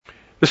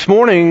This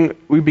morning,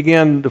 we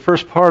began the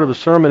first part of a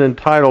sermon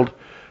entitled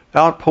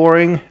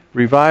Outpouring,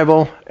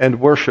 Revival, and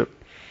Worship.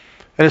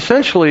 And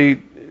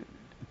essentially,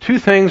 two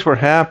things were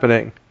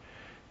happening.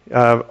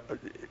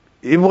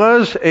 It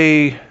was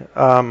a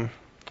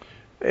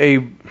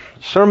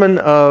sermon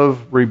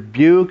of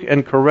rebuke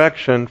and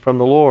correction from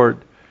the Lord,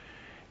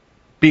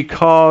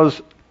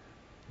 because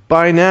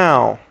by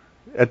now,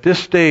 at this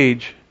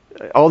stage,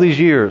 all these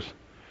years,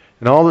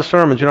 and all the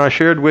sermons, I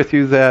shared with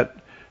you that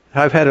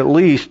I've had at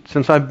least,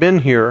 since I've been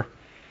here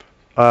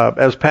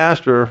as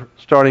pastor,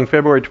 starting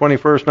February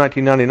 21st,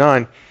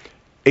 1999,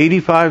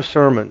 85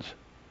 sermons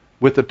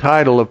with the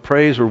title of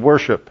Praise or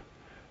Worship,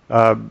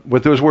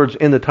 with those words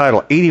in the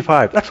title.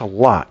 85. That's a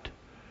lot.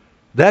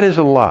 That is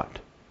a lot.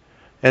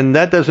 And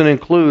that doesn't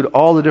include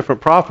all the different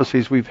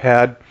prophecies we've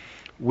had,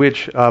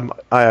 which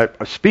I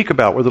speak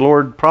about, where the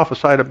Lord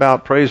prophesied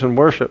about praise and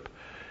worship.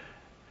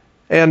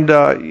 And,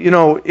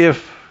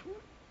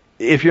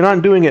 if you're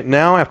not doing it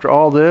now after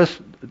all this,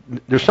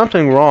 there's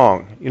something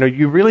wrong.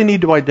 You really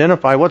need to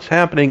identify what's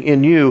happening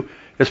in you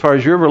as far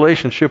as your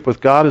relationship with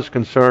God is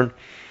concerned,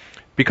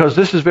 because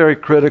this is very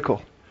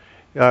critical.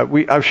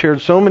 I've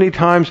shared so many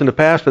times in the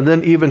past, and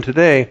then even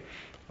today,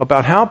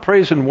 about how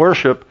praise and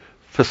worship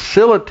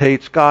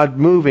facilitates God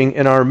moving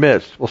in our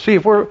midst. Well, see,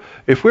 if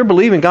we're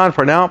believing God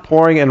for an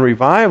outpouring and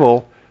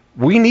revival,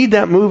 we need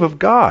that move of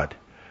God.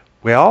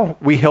 Well,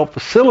 we help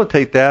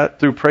facilitate that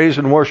through praise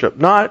and worship.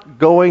 Not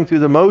going through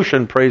the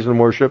motion praise and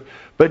worship,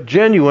 but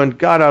genuine,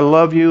 God, I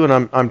love you,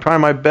 and I'm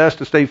trying my best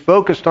to stay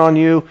focused on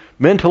you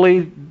mentally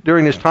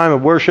during this time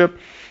of worship.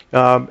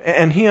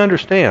 And He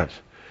understands.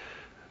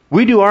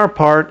 We do our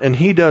part, and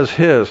He does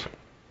His.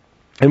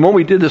 And what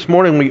we did this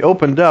morning, we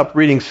opened up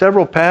reading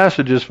several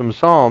passages from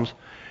Psalms,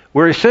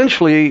 where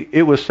essentially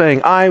it was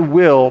saying, I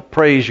will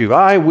praise you.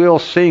 I will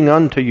sing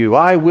unto you.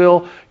 I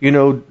will,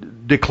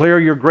 declare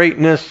your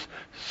greatness,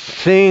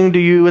 sing to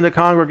you in the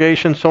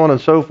congregation, so on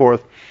and so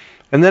forth.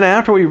 And then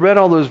after we read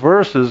all those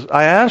verses,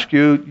 I asked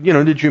you,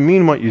 did you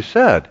mean what you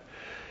said?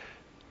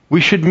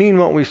 We should mean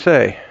what we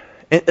say.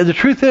 And the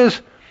truth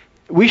is,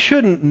 we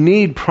shouldn't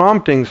need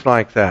promptings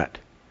like that.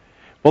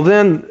 Well,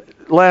 then,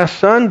 last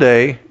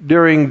Sunday,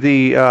 during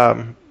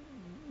the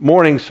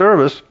morning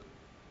service,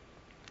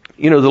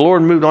 the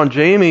Lord moved on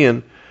Jamie,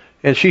 and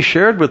she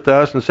shared with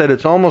us and said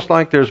it's almost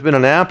like there's been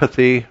an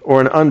apathy or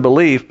an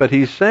unbelief, but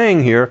He's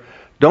saying here,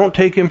 don't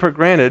take Him for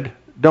granted.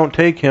 Don't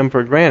take Him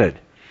for granted.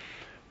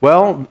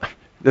 Well,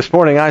 this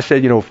morning I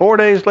said, 4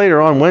 days later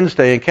on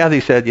Wednesday, and Kathy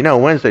said,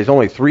 Wednesday's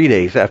only 3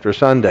 days after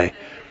Sunday.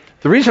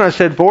 The reason I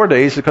said 4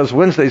 days is because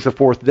Wednesday's the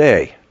fourth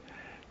day.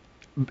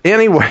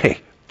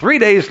 Anyway, 3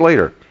 days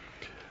later,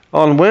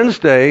 on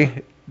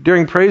Wednesday,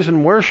 during praise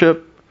and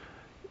worship,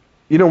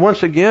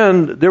 once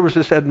again, there was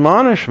this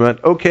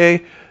admonishment,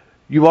 okay,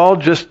 you all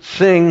just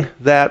sing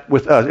that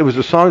with us. It was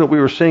a song that we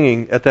were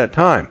singing at that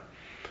time.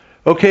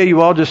 Okay, you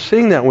all just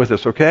sing that with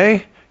us,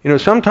 okay?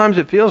 Sometimes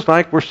it feels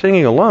like we're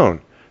singing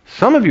alone.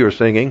 Some of you are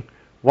singing.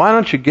 Why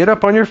don't you get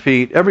up on your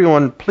feet?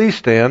 Everyone, please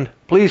stand.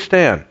 Please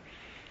stand.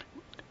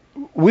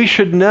 We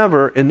should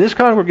never, in this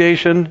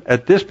congregation,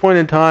 at this point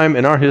in time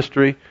in our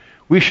history,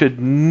 we should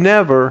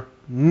never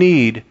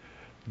need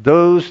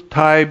those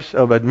types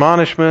of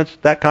admonishments,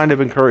 that kind of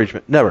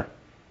encouragement. Never.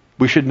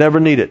 We should never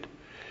need it.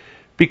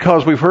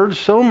 Because we've heard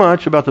so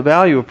much about the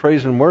value of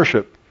praise and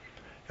worship.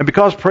 And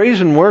because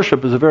praise and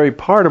worship is a very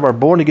part of our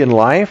born-again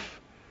life,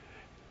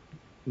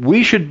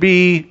 we should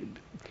be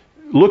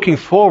looking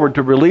forward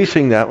to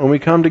releasing that when we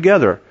come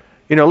together.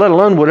 Let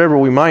alone whatever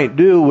we might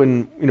do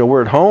when,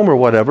 we're at home or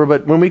whatever,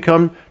 but when we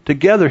come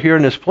together here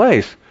in this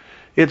place,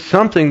 it's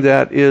something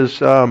that is,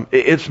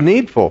 it's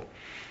needful.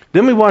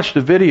 Then we watched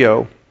a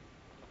video,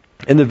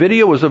 and the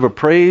video was of a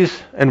praise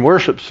and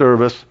worship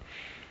service.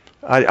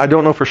 I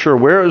don't know for sure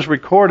where it was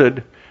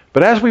recorded,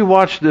 but as we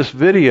watched this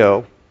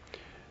video,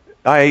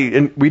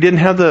 we didn't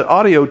have the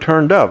audio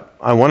turned up.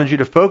 I wanted you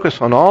to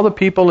focus on all the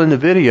people in the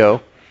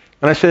video,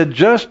 and I said,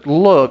 just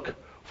look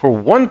for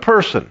one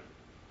person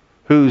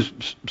who's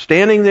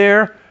standing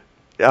there,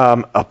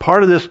 a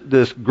part of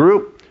this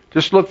group.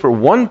 Just look for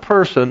one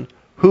person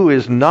who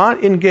is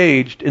not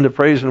engaged in the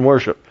praise and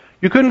worship.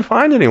 You couldn't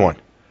find anyone.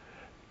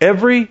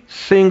 Every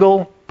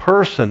single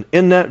person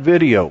in that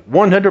video,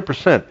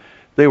 100%,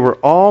 they were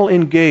all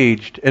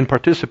engaged and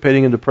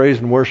participating in the praise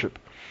and worship.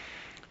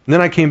 And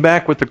then I came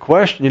back with the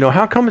question,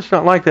 how come it's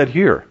not like that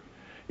here?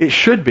 It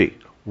should be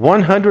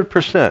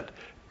 100%.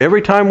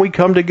 Every time we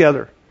come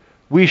together,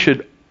 we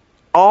should,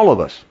 all of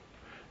us,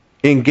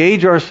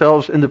 engage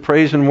ourselves in the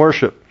praise and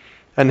worship,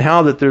 and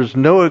how that there's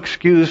no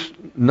excuse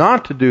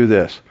not to do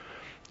this.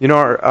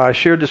 I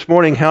shared this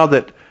morning how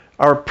that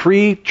our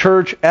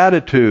pre-church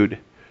attitude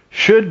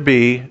should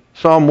be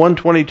Psalm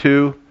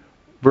 122,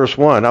 verse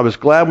 1. I was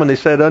glad when they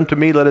said unto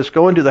me, let us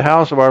go into the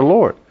house of our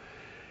Lord.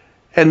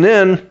 And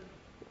then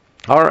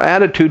our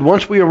attitude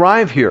once we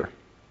arrive here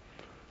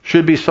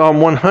should be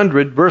Psalm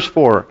 100, verse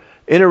 4.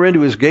 Enter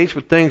into His gates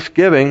with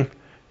thanksgiving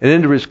and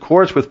into His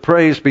courts with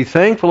praise. Be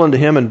thankful unto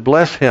Him and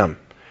bless Him.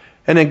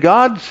 And then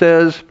God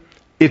says,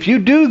 if you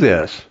do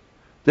this,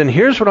 then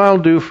here's what I'll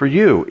do for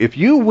you. If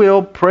you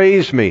will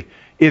praise me,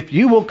 if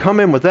you will come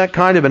in with that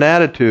kind of an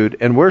attitude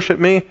and worship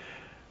me,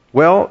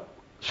 well,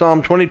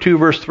 Psalm 22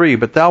 verse 3,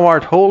 but thou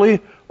art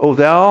holy, O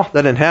thou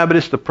that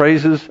inhabitest the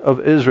praises of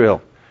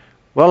Israel.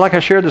 Well, like I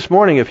shared this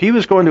morning, if he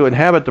was going to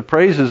inhabit the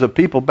praises of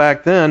people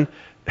back then,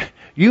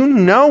 you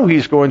know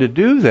he's going to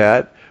do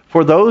that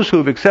for those who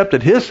have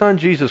accepted his Son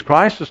Jesus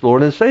Christ as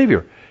Lord and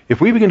Savior.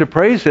 If we begin to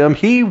praise him,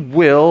 he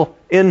will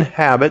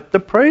inhabit the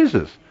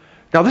praises.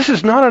 Now, this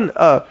is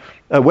not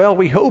well,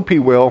 we hope he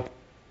will.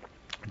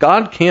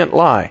 God can't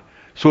lie.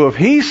 So if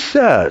he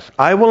says,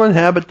 I will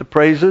inhabit the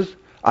praises,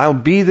 I'll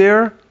be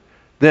there,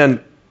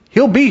 then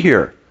he'll be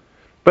here.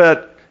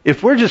 But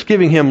if we're just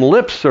giving him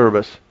lip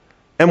service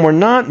and we're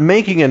not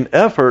making an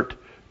effort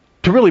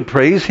to really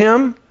praise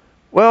him,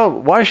 well,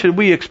 why should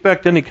we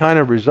expect any kind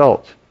of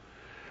results?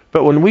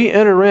 But when we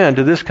enter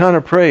into this kind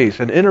of praise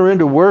and enter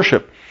into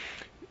worship,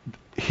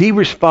 he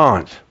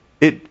responds.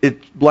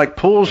 It like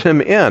pulls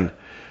him in.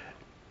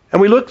 And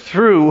we look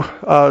through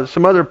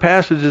some other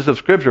passages of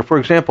Scripture. For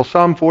example,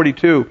 Psalm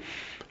 42.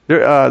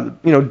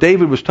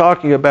 David was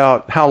talking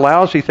about how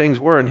lousy things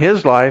were in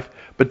his life,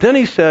 but then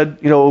he said,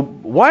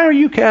 why are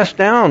you cast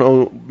down,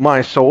 O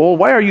my soul?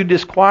 Why are you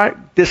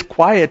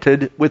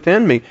disquieted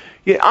within me?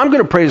 Yeah, I'm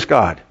going to praise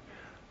God.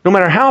 No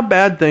matter how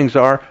bad things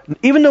are,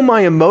 even though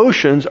my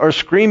emotions are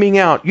screaming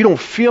out, you don't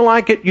feel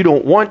like it, you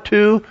don't want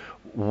to,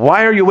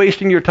 why are you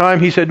wasting your time?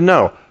 He said,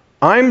 no,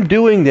 I'm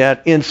doing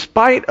that in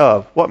spite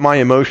of what my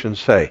emotions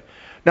say.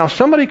 Now,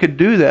 somebody could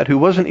do that who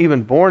wasn't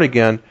even born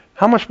again.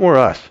 How much more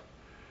us?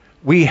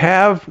 We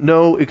have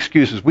no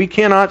excuses. We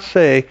cannot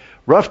say,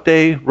 rough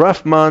day,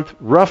 rough month,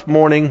 rough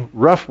morning,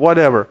 rough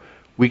whatever.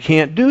 We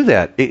can't do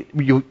that.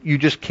 You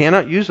just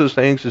cannot use those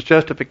things as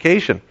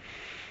justification.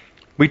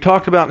 We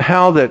talked about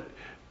how that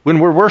when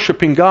we're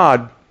worshiping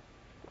God,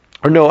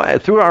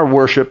 through our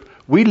worship,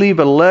 we leave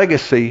a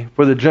legacy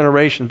for the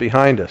generation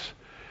behind us.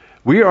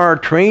 We are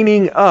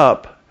training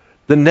up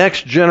the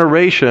next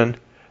generation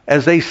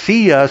as they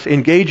see us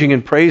engaging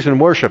in praise and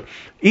worship.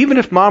 Even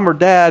if mom or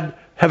dad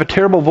have a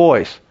terrible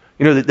voice,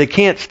 they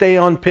can't stay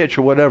on pitch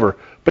or whatever,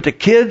 but the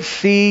kids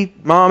see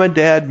mom and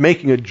dad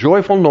making a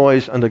joyful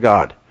noise unto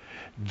God.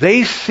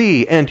 They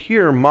see and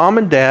hear mom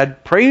and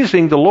dad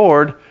praising the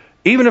Lord,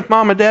 even if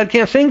mom and dad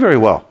can't sing very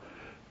well.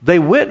 They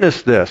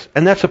witness this,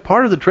 and that's a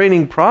part of the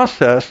training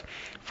process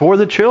for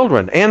the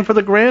children and for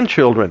the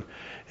grandchildren.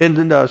 And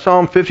in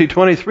Psalm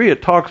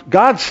 50:23,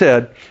 God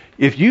said,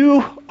 if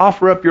you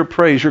offer up your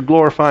praise, you're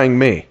glorifying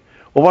me.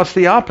 Well, what's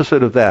the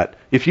opposite of that?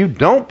 If you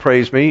don't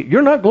praise me,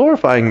 you're not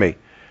glorifying me.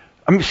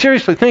 I mean,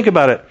 seriously, think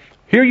about it.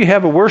 Here you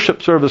have a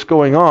worship service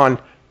going on,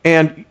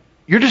 and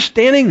you're just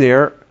standing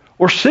there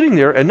or sitting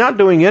there and not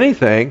doing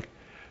anything.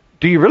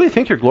 Do you really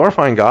think you're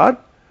glorifying God?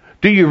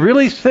 Do you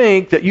really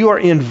think that you are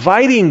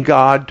inviting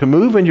God to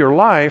move in your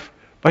life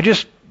by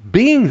just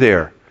being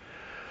there?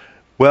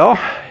 Well,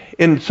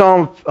 in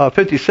Psalm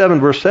 57,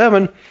 verse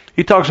 7,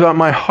 he talks about,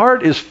 my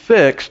heart is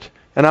fixed,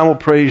 and I will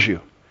praise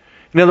you.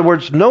 In other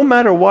words, no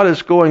matter what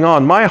is going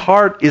on, my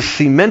heart is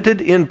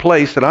cemented in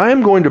place that I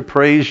am going to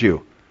praise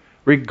you.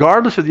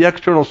 Regardless of the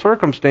external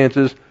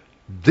circumstances,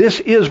 this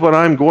is what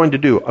I'm going to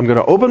do. I'm going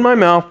to open my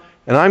mouth,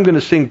 and I'm going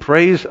to sing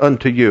praise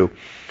unto you.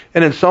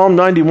 And in Psalm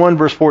 91,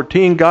 verse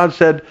 14, God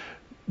said,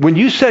 when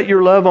you set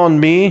your love on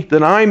me,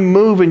 then I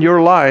move in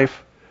your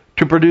life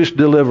to produce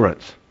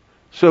deliverance.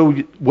 So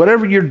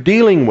whatever you're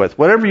dealing with,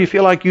 whatever you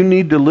feel like you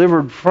need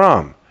delivered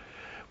from,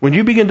 when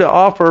you begin to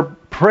offer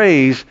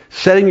praise,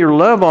 setting your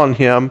love on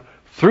him,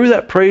 through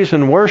that praise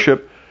and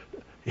worship,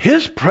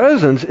 his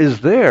presence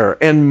is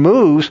there and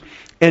moves,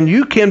 and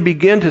you can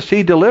begin to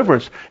see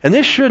deliverance. And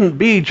this shouldn't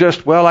be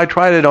just, well, I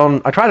tried it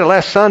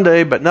last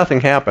Sunday, but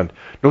nothing happened.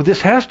 No,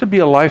 this has to be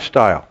a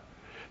lifestyle.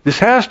 This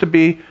has to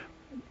be,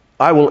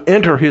 I will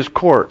enter his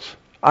courts.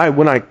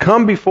 When I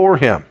come before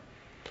him,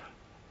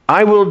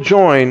 I will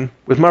join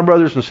with my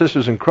brothers and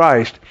sisters in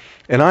Christ,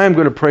 and I am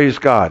going to praise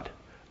God.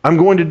 I'm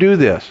going to do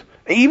this.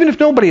 Even if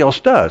nobody else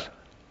does,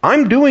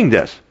 I'm doing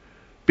this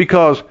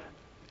because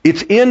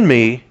it's in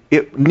me.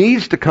 It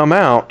needs to come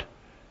out,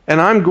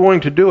 and I'm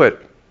going to do it.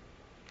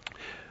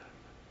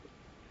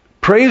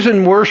 Praise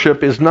and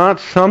worship is not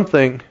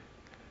something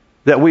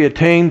that we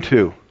attain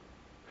to.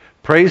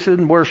 Praise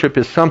and worship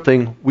is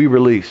something we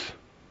release.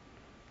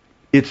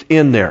 It's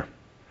in there.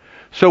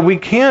 So we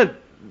can't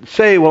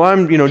say, well,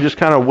 I'm just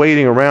kind of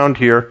waiting around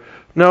here.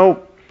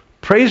 No,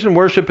 praise and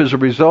worship is a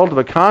result of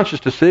a conscious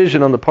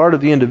decision on the part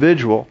of the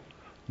individual,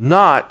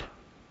 not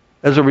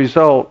as a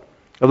result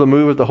of the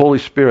move of the Holy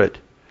Spirit.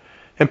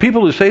 And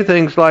people who say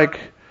things like,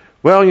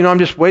 well, I'm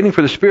just waiting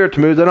for the Spirit to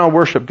move, then I'll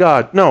worship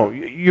God. No,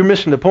 you're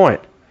missing the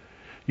point.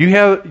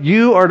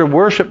 You are to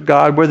worship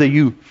God whether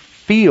you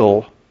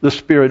feel the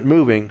Spirit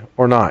moving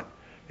or not.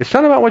 It's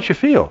not about what you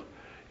feel.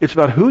 It's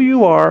about who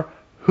you are,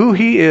 who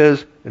he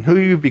is, and who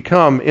you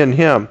become in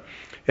him.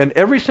 And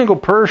every single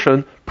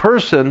person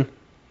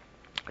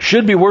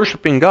should be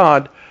worshiping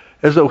God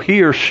as though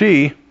he or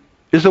she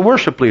is a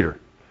worship leader.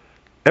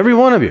 Every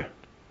one of you.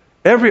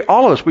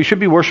 All of us, we should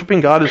be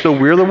worshiping God as though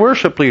we're the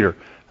worship leader.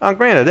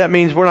 Granted, that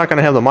means we're not going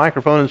to have the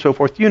microphone and so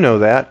forth. You know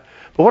that.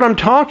 But what I'm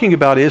talking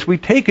about is we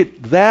take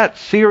it that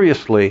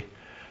seriously,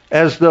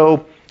 as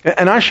though,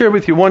 and I shared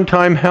with you one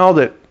time how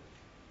that,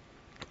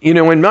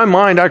 in my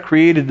mind I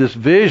created this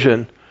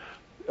vision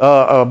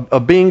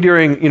of being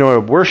during, a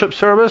worship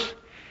service,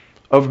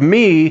 of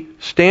me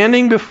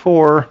standing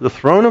before the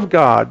throne of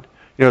God.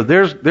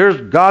 There's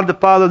God the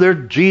Father,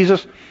 there's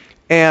Jesus,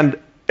 and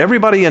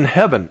everybody in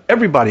heaven,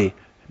 everybody,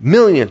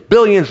 millions,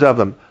 billions of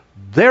them,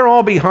 they're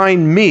all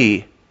behind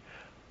me.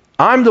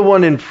 I'm the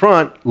one in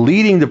front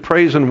leading the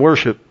praise and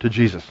worship to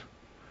Jesus.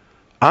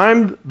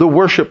 I'm the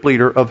worship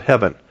leader of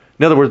heaven.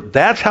 In other words,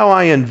 that's how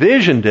I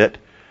envisioned it.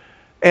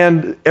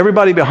 And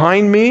everybody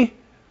behind me,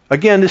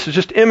 again, this is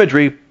just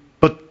imagery,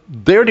 but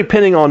they're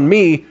depending on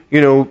me,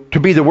 to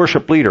be the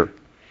worship leader.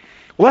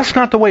 Well, that's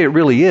not the way it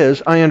really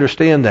is. I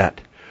understand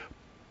that.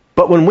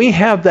 But when we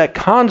have that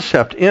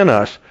concept in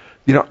us,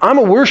 I'm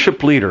a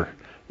worship leader.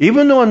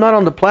 Even though I'm not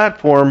on the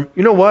platform,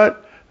 you know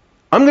what?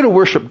 I'm going to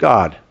worship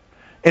God.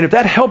 And if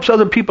that helps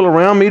other people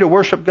around me to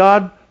worship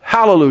God,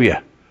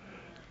 hallelujah.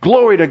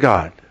 Glory to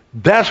God.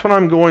 That's what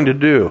I'm going to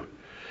do.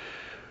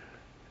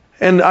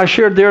 And I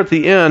shared there at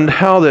the end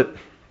how that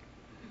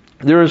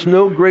there is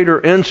no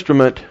greater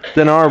instrument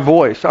than our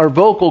voice. Our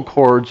vocal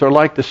cords are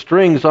like the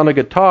strings on a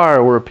guitar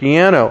or a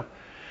piano.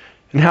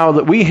 And how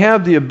that we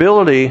have the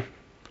ability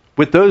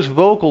with those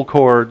vocal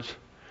cords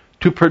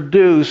to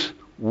produce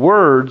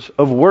words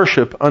of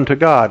worship unto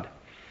God.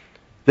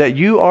 That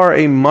you are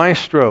a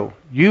maestro.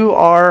 You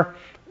are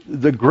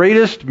the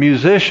greatest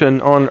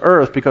musician on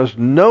earth, because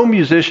no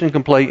musician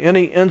can play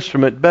any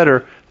instrument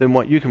better than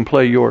what you can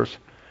play yours.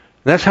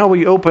 And that's how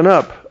we open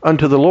up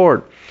unto the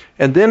Lord.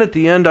 And then at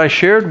the end I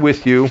shared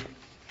with you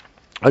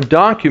a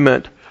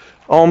document,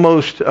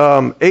 almost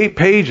 8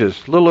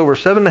 pages, a little over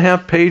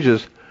 7.5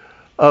 pages,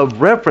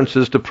 of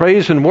references to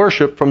praise and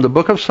worship from the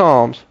book of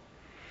Psalms.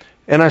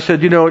 And I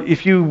said,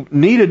 if you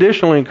need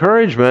additional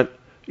encouragement,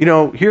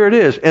 here it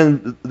is.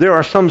 And there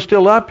are some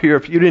still up here.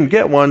 If you didn't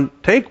get one,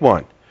 take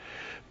one.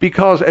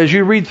 Because as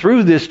you read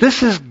through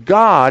this is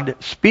God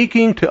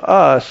speaking to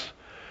us,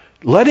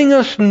 letting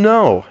us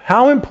know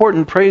how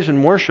important praise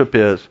and worship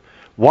is,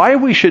 why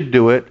we should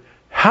do it,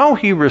 how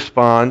He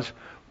responds,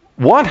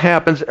 what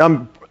happens.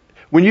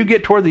 When you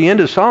get toward the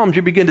end of Psalms,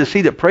 you begin to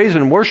see that praise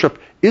and worship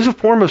is a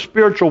form of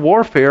spiritual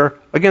warfare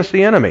against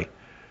the enemy.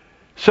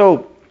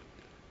 So,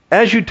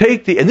 as you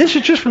take and this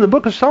is just from the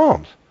book of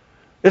Psalms.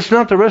 It's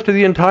not the rest of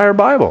the entire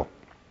Bible.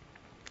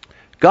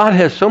 God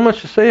has so much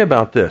to say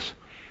about this.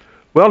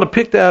 Well, to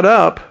pick that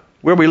up,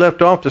 where we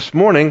left off this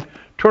morning,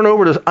 turn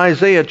over to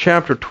Isaiah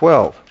chapter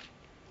 12.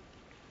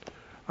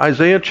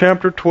 Isaiah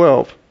chapter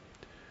 12.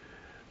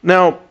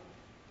 Now,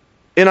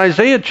 in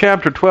Isaiah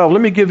chapter 12,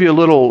 let me give you a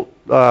little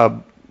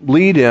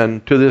lead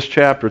in to this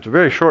chapter. It's a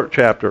very short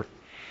chapter.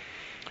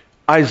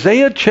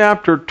 Isaiah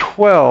chapter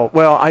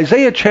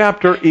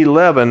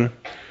 11,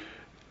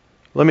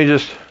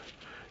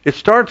 it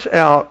starts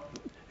out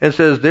and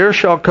says, "There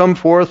shall come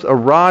forth a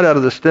rod out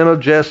of the stem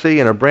of Jesse,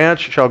 and a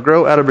branch shall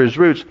grow out of his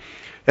roots,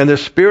 and the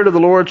Spirit of the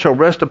Lord shall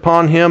rest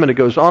upon him." And it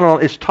goes on and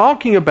on. It's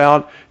talking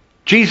about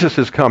Jesus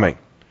is coming.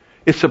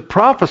 It's a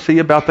prophecy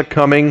about the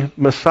coming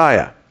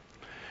Messiah.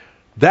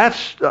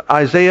 That's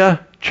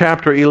Isaiah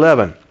chapter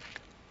 11.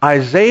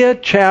 Isaiah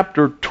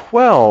chapter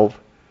 12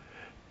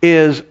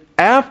 is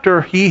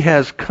after he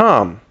has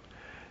come.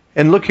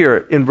 And look here,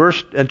 in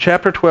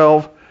chapter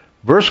 12,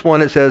 verse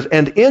 1, it says,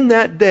 "And in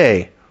that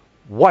day,"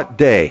 what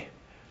day?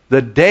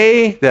 The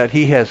day that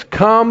he has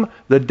come,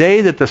 the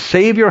day that the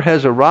Savior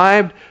has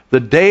arrived,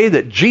 the day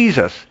that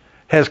Jesus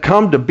has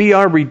come to be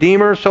our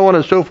Redeemer, so on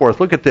and so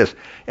forth. Look at this.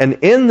 "And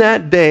in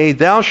that day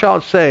thou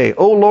shalt say,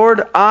 O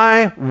Lord,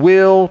 I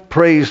will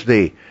praise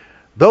thee.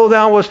 Though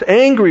thou wast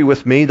angry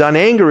with me, thine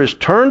anger is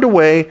turned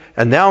away,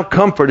 and thou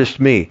comfortest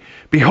me.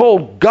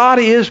 Behold, God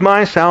is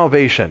my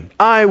salvation.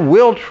 I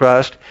will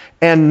trust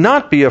and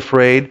not be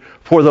afraid,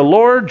 for the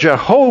Lord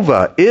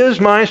Jehovah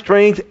is my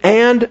strength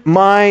and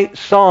my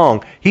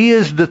song." He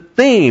is the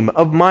theme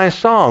of my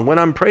song when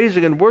I'm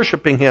praising and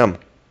worshiping Him.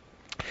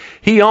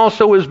 "He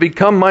also is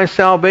become my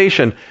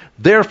salvation.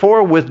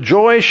 Therefore with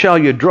joy shall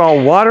you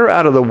draw water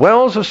out of the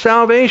wells of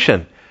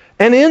salvation.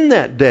 And in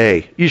that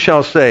day you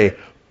shall say,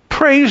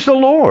 Praise the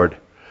Lord.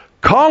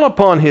 Call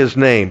upon His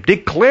name.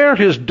 Declare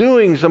His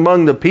doings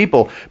among the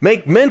people.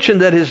 Make mention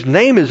that His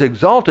name is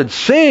exalted.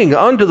 Sing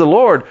unto the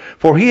Lord,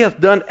 for He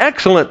hath done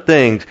excellent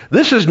things.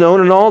 This is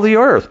known in all the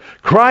earth.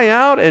 Cry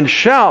out and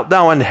shout,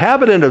 thou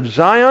inhabitant of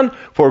Zion,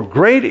 for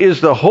great is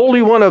the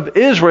Holy One of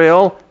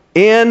Israel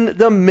in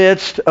the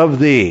midst of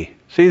thee."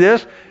 See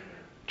this?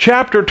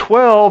 Chapter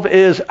 12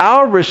 is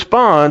our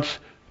response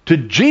to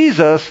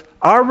Jesus,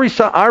 our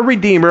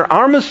Redeemer,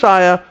 our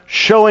Messiah,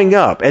 showing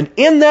up. And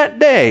in that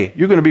day,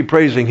 you're going to be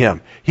praising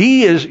Him.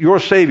 He is your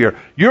Savior.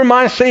 You're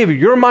my Savior.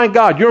 You're my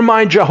God. You're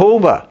my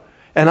Jehovah.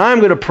 And I'm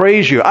going to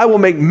praise you. I will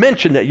make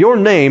mention that your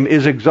name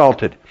is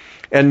exalted.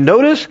 And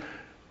notice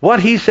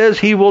what He says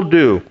He will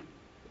do.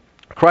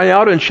 "Cry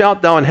out and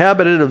shout, thou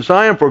inhabitant of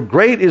Zion, for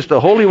great is the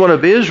Holy One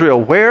of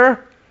Israel."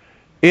 Where?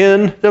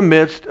 In the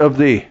midst of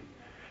thee.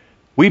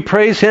 We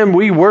praise Him,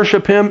 we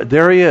worship Him.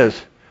 There He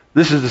is.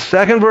 This is the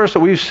second verse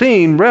that we've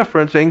seen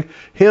referencing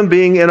Him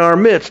being in our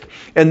midst.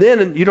 And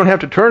then, you don't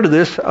have to turn to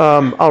this,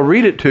 I'll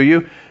read it to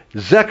you.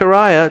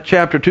 Zechariah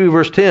chapter 2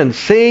 verse 10.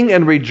 Sing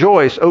and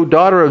rejoice, O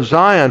daughter of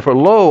Zion, for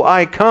lo,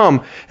 I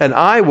come, and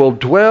I will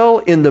dwell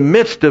in the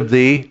midst of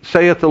thee,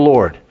 saith the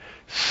Lord.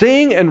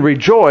 Sing and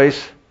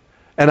rejoice,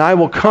 and I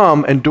will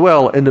come and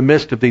dwell in the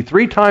midst of thee.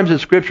 3 times in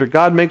Scripture,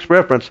 God makes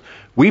reference.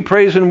 We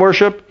praise and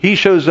worship. He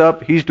shows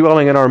up. He's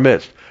dwelling in our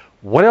midst.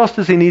 What else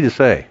does He need to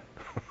say?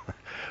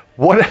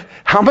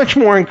 How much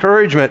more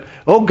encouragement?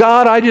 Oh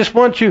God, I just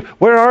want you.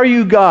 Where are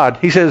you, God?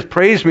 He says,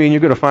 praise me and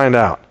you're going to find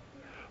out.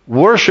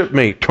 Worship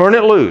me. Turn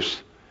it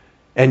loose.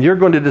 And you're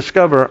going to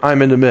discover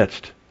I'm in the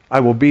midst.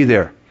 I will be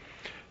there.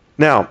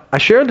 Now, I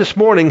shared this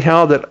morning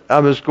how that I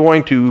was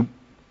going to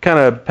kind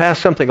of pass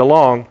something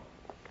along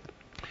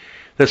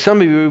that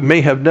some of you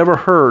may have never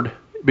heard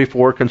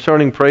before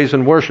concerning praise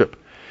and worship.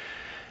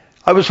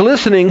 I was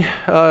listening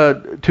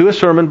to a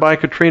sermon by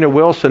Katrina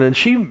Wilson, and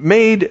she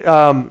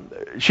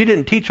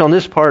didn't teach on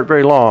this part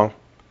very long,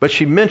 but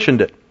she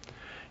mentioned it.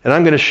 And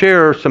I'm going to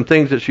share some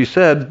things that she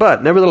said,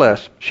 but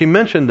nevertheless, she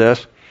mentioned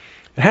this.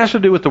 It has to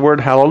do with the word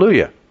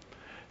hallelujah.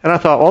 And I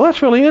thought, well,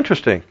 that's really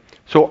interesting.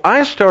 So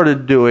I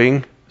started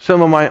doing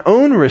some of my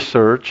own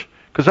research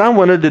because I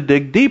wanted to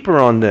dig deeper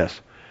on this.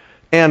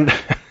 And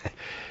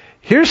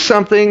here's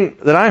something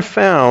that I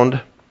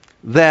found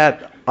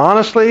that,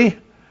 honestly,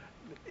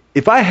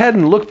 if I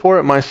hadn't looked for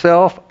it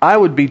myself, I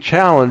would be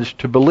challenged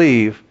to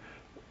believe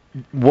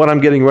what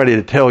I'm getting ready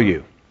to tell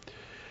you.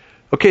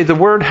 Okay, the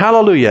word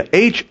hallelujah,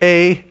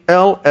 H-A-L-L-E-L-U-J-A-H,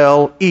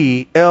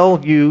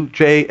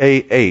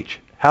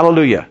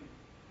 hallelujah,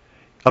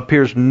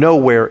 appears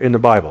nowhere in the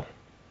Bible.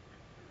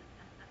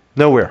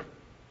 Nowhere.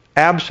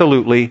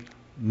 Absolutely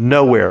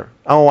nowhere.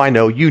 Oh, I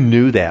know. You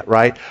knew that,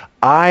 right?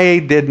 I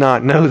did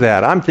not know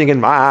that. I'm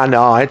thinking,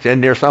 no, it's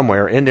in there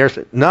somewhere.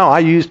 No, I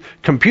used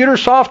computer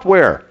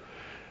software.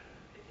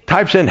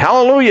 Types in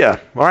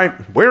hallelujah. All right,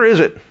 where is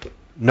it?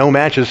 No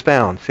matches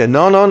found. Said,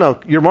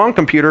 no, you're wrong,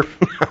 computer.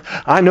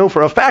 I know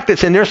for a fact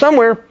it's in there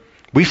somewhere.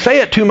 We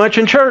say it too much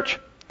in church.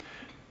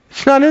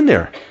 It's not in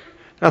there.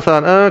 I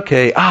thought,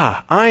 okay,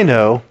 I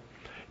know.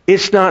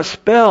 It's not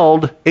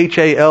spelled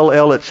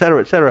H-A-L-L,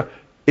 etc., etc.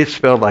 It's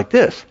spelled like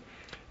this.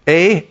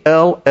 A-L-L-E-L-U-I-A.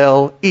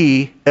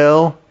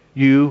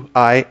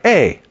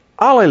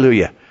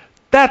 Alleluia.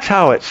 That's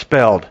how it's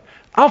spelled.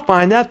 I'll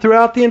find that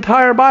throughout the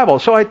entire Bible.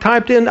 So I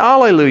typed in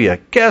Alleluia.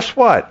 Guess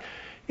what?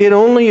 It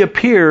only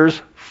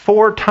appears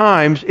 4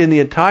 times in the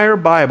entire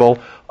Bible.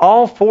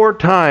 All 4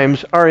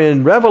 times are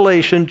in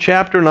Revelation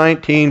chapter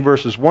 19,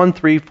 verses 1,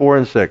 3, 4,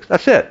 and 6.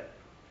 That's it.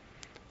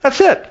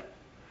 That's it.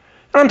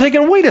 And I'm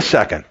thinking, wait a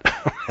second.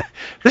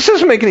 This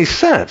doesn't make any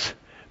sense.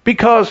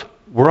 Because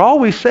we're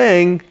always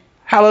saying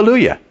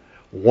hallelujah.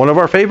 One of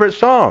our favorite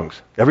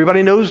songs.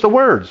 Everybody knows the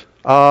words.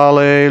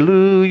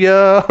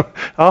 Alleluia,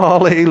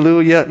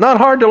 alleluia. Not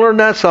hard to learn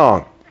that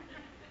song.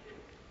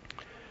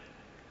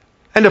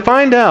 And to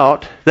find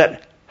out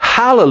that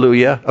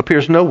hallelujah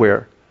appears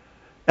nowhere,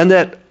 and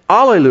that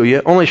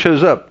alleluia only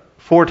shows up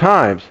 4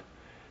 times,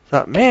 I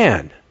thought,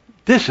 man,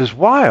 this is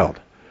wild.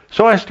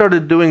 So I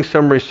started doing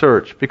some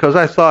research because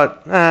I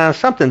thought,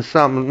 something,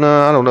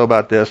 no, I don't know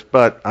about this,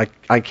 but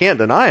I can't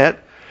deny it.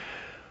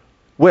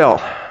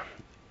 Well,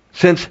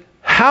 since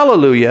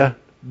hallelujah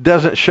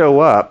doesn't show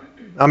up,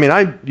 I mean,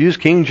 I use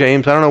King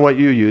James, I don't know what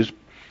you use,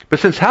 but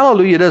since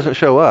hallelujah doesn't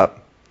show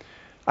up,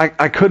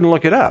 I couldn't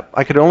look it up.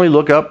 I could only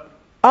look up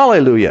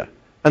alleluia.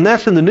 And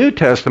that's in the New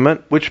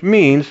Testament, which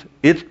means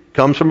it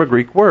comes from a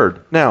Greek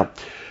word. Now,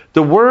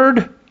 the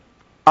word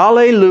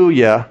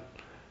alleluia,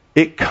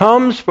 it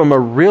comes from a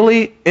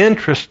really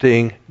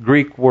interesting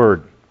Greek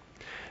word.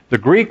 The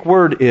Greek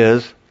word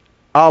is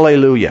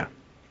alleluia.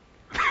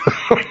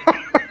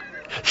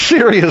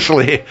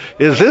 Seriously,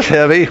 is this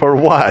heavy or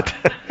what?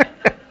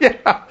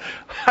 Yeah,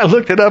 I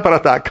looked it up and I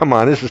thought, come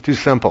on, this is too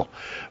simple.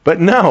 But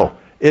no,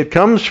 it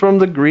comes from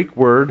the Greek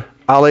word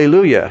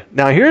alleluia.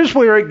 Now here's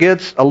where it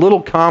gets a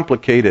little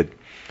complicated,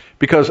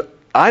 because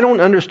I don't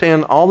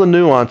understand all the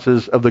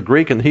nuances of the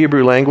Greek and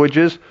Hebrew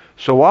languages,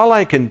 so all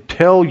I can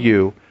tell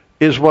you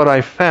is what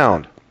I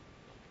found.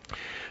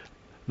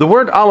 The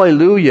word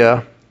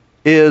alleluia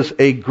is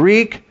a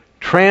Greek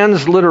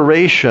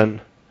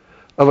transliteration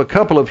of a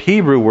couple of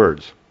Hebrew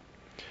words.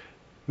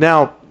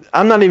 Now,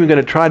 I'm not even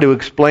going to try to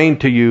explain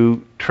to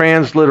you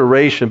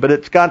transliteration, but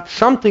it's got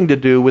something to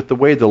do with the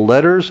way the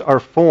letters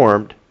are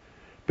formed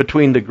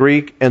between the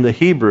Greek and the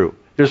Hebrew.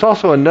 There's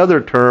also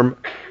another term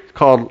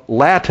called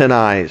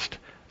Latinized.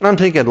 And I'm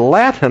thinking,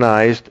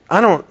 Latinized?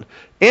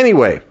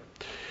 Anyway,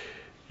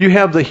 you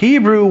have the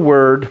Hebrew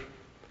word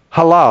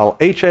halal,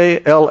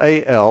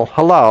 H-A-L-A-L,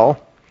 halal,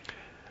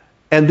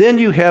 and then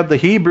you have the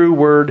Hebrew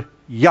word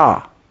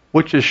Yah,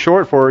 which is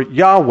short for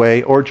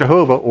Yahweh or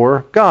Jehovah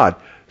or God.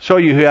 So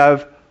you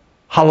have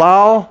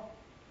halal,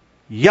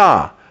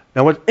 Yah.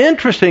 Now what's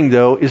interesting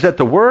though is that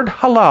the word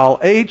halal,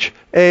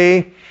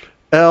 H-A-L-A-L,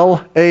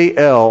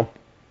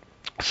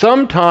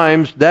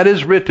 sometimes that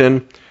is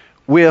written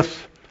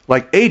with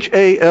like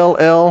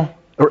H-A-L-L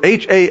or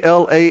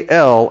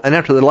H-A-L-A-L, and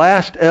after the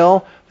last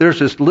L, there's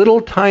this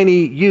little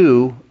tiny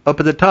U up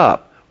at the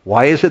top.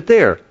 Why is it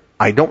there?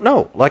 I don't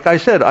know. Like I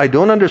said, I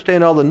don't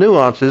understand all the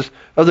nuances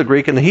of the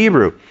Greek and the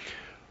Hebrew.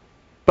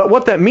 But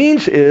what that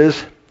means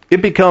is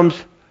it becomes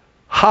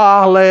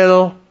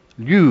Hallelu,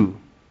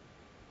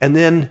 and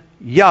then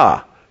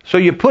Yah. So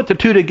you put the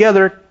two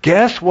together,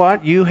 guess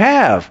what you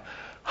have?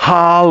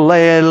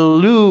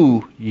 Hallelujah.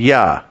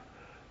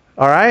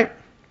 All right?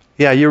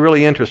 Yeah, you're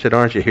really interested,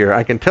 aren't you, here?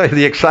 I can tell you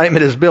the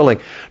excitement is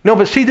building. No,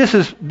 but see,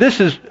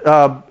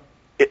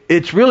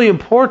 it's really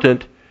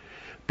important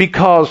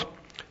because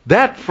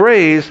that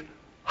phrase,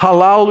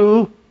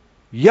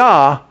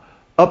 Hallelujah,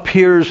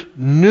 appears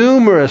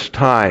numerous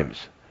times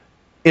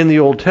in the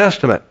Old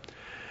Testament.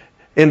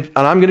 And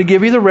I'm going to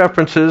give you the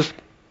references.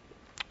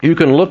 You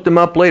can look them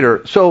up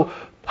later. So,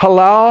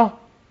 Hallelujah,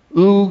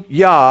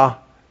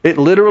 it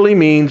literally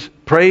means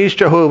praise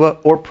Jehovah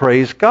or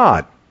praise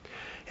God.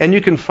 And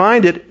you can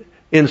find it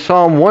in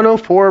Psalm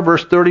 104,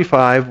 verse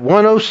 35,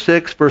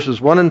 106, verses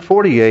 1 and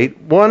 48,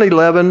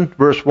 111,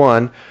 verse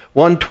 1,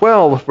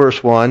 112,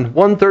 verse 1,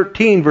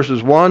 113,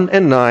 verses 1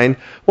 and 9,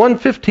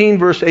 115,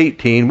 verse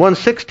 18,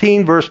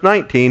 116, verse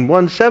 19,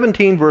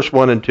 117, verse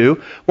 1 and 2,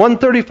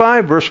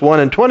 135, verse 1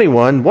 and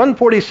 21,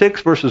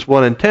 146, verses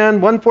 1 and 10,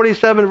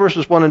 147,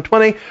 verses 1 and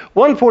 20,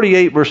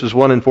 148, verses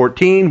 1 and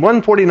 14,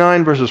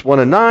 149, verses 1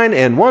 and 9,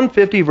 and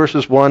 150,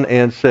 verses 1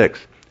 and 6.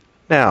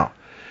 Now,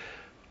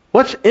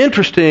 what's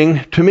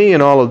interesting to me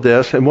in all of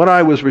this, and what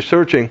I was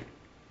researching,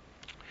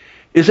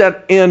 is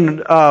that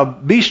in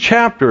these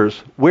chapters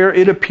where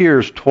it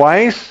appears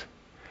twice,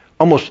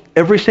 almost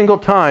every single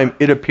time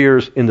it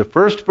appears in the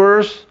first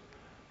verse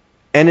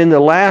and in the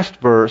last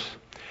verse,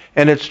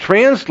 and it's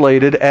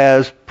translated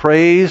as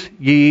praise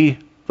ye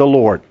the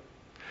Lord.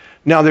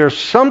 Now there's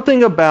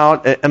something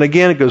about, and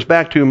again it goes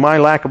back to my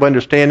lack of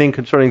understanding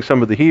concerning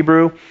some of the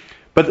Hebrew,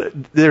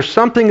 but there's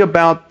something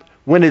about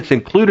when it's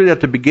included at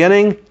the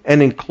beginning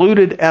and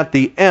included at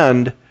the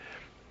end,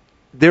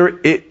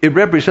 it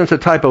represents a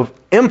type of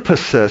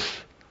emphasis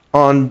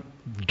on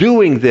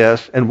doing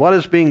this and what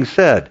is being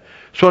said.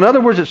 So in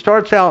other words, it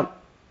starts out,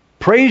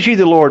 praise ye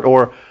the Lord,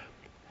 or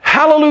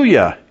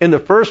hallelujah in the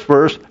first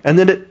verse, and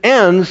then it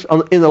ends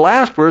in the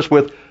last verse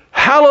with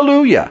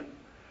hallelujah.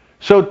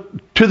 So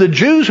to the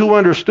Jews who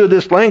understood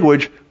this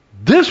language,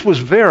 this was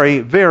very,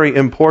 very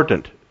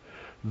important.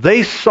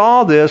 They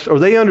saw this, or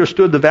they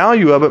understood the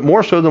value of it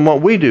more so than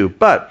what we do.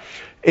 But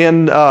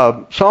in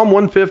Psalm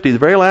 150, the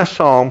very last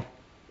psalm,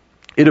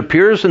 it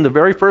appears in the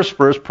very first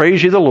verse,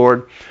 praise ye the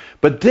Lord.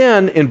 But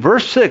then in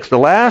verse 6, the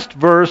last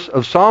verse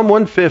of Psalm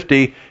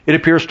 150, it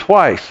appears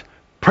twice.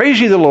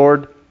 Praise ye the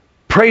Lord,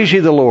 praise ye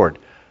the Lord.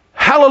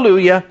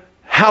 Hallelujah,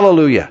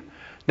 hallelujah.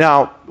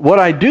 Now, what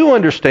I do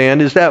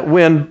understand is that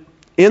when,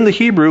 in the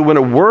Hebrew, when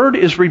a word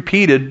is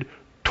repeated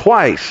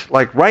twice,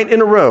 like right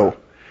in a row,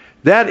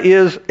 that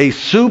is a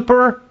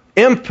super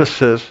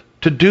emphasis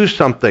to do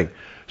something.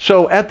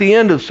 So at the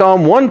end of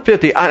Psalm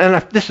 150,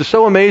 and this is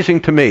so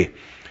amazing to me,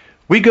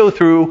 we go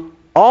through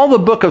all the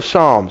book of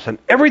Psalms and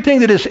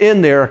everything that is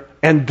in there,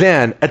 and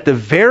then at the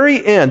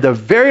very end, the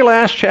very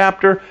last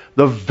chapter,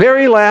 the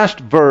very last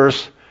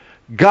verse,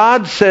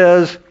 God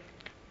says,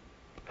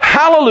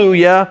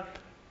 hallelujah,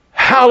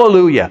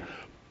 hallelujah.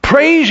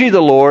 Praise ye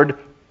the Lord,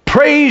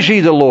 praise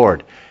ye the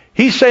Lord.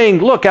 He's saying,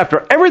 look,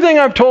 after everything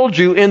I've told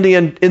you in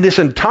this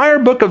entire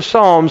book of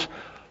Psalms,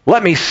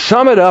 let me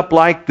sum it up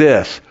like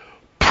this.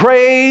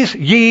 Praise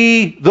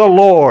ye the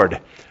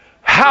Lord.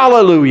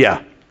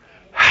 Hallelujah.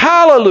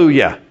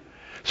 Hallelujah.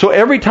 So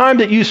every time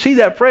that you see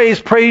that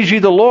phrase, praise ye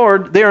the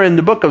Lord, there in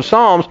the book of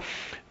Psalms,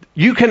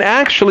 you can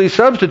actually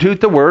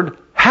substitute the word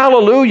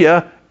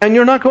hallelujah, and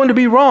you're not going to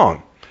be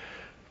wrong.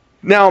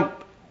 Now,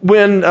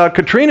 when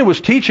Katrina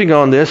was teaching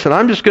on this, and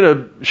I'm just going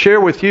to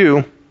share with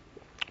you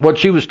what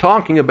she was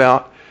talking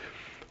about.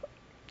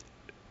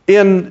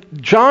 In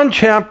John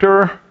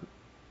chapter,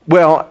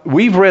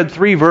 we've read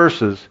 3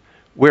 verses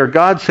where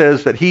God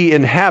says that He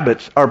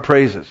inhabits our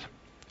praises.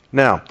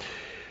 Now,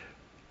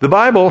 the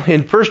Bible,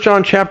 in 1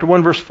 John chapter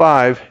 1, verse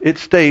 5, it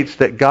states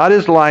that God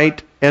is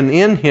light, and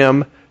in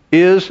Him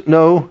is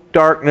no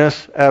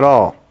darkness at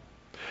all.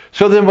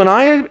 So then when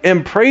I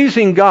am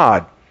praising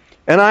God,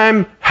 and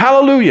I'm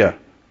hallelujah,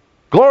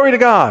 glory to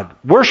God,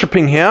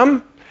 worshiping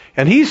Him,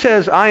 and He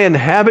says, I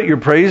inhabit your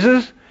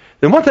praises,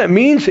 then what that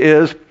means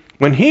is,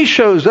 when He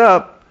shows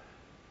up,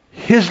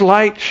 His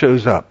light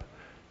shows up.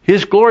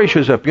 His glory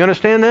shows up. You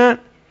understand that?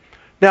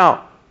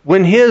 Now,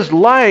 when His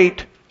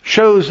light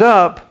shows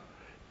up,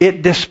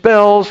 it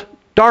dispels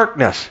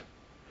darkness.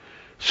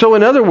 So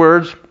in other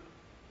words,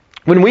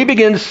 when we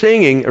begin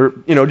singing, or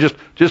just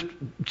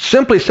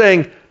simply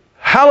saying,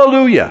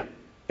 hallelujah,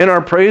 in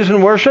our praise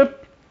and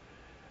worship,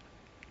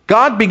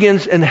 God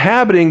begins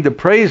inhabiting the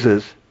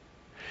praises.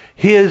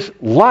 His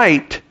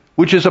light,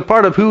 which is a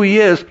part of who He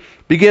is,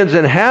 begins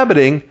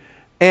inhabiting,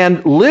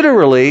 and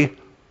literally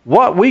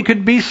what we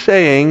could be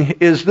saying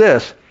is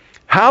this: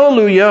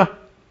 hallelujah,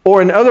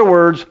 or in other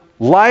words,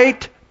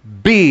 light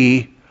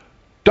be,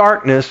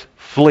 darkness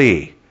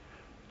flee.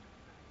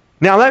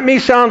 Now that may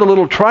sound a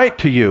little trite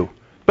to you,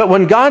 but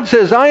when God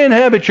says, I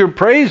inhabit your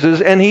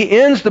praises, and he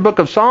ends the book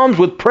of Psalms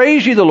with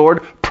praise ye the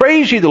Lord,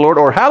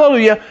 or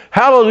hallelujah,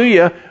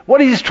 hallelujah,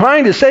 what he's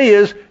trying to say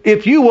is,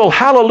 if you will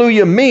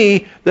hallelujah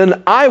me,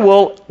 then I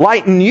will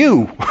lighten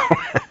you.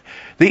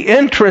 The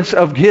entrance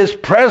of his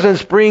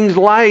presence brings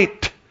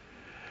light.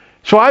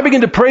 So I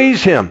begin to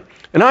praise him,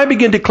 and I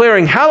begin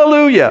declaring,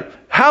 hallelujah,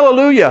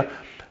 hallelujah.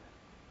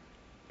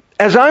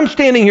 As I'm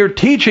standing here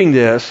teaching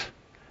this,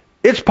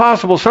 it's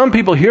possible some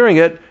people hearing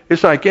it,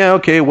 it's like, yeah,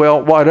 okay,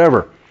 well,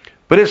 whatever.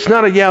 But it's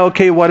not a yeah,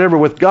 okay, whatever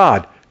with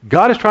God.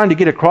 God is trying to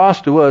get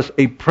across to us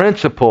a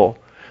principle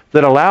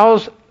that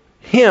allows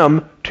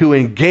him to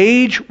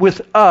engage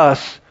with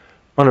us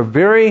on a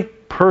very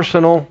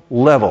personal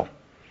level.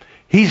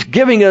 He's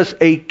giving us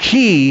a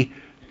key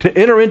to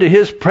enter into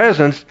his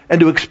presence and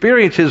to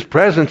experience his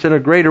presence in a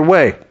greater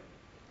way.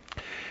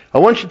 I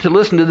want you to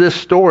listen to this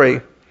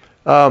story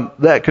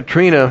that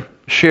Katrina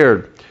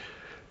shared.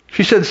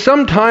 She said,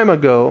 some time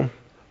ago,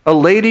 a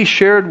lady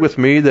shared with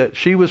me that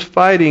she was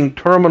fighting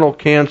terminal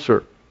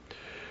cancer.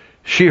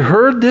 She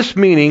heard this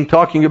meaning,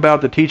 talking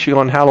about the teaching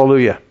on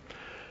hallelujah.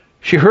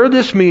 She heard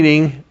this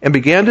meaning and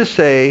began to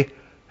say,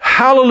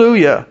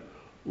 hallelujah,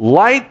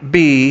 light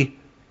be,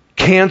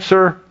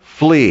 cancer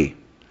flee.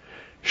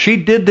 She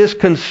did this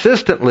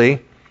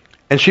consistently,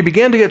 and she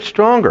began to get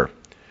stronger.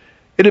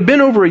 It had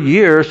been over a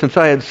year since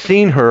I had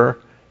seen her,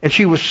 and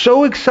she was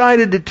so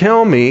excited to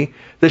tell me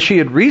that she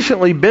had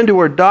recently been to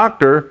her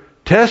doctor,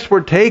 tests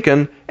were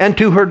taken, and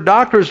to her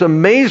doctor's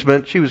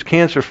amazement, she was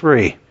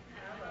cancer-free.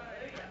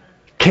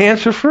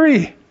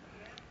 Cancer-free.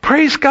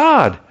 Praise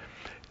God.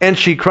 And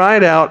she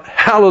cried out,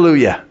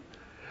 hallelujah.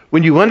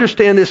 When you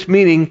understand this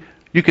meaning,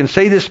 you can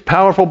say this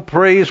powerful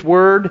praise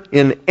word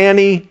in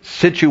any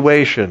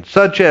situation,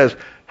 such as,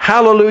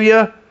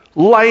 hallelujah,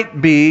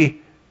 light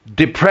be,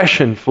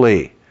 depression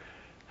flee.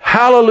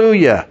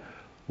 Hallelujah,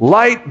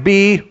 light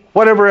be,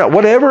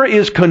 whatever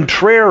is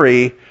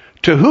contrary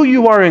to who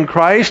you are in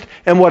Christ,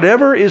 and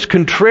whatever is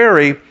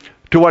contrary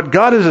to what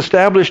God has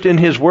established in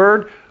his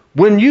word.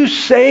 When you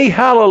say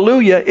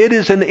hallelujah, it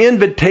is an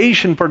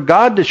invitation for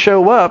God to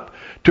show up,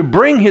 to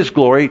bring his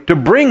glory, to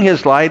bring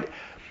his light.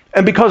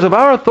 And because of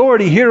our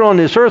authority here on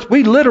this earth,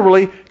 we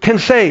literally can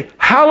say,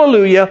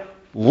 hallelujah,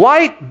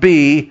 light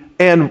be,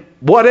 and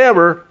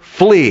whatever,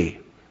 flee.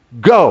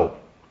 Go.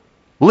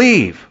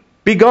 Leave.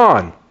 Be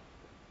gone.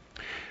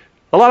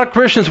 A lot of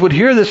Christians would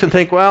hear this and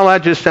think, well,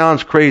 that just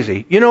sounds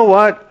crazy. You know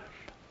what?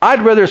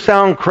 I'd rather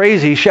sound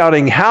crazy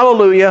shouting,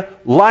 hallelujah,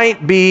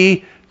 light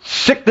be,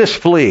 sickness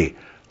flee.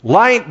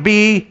 Light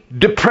be,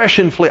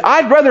 depression flee.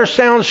 I'd rather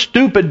sound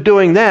stupid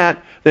doing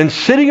that than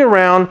sitting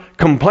around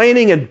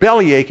complaining and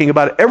bellyaching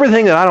about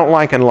everything that I don't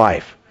like in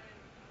life.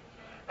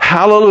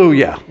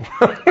 Hallelujah.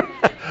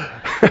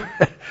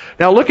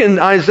 Now look in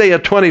Isaiah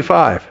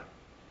 25.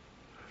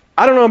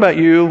 I don't know about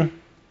you.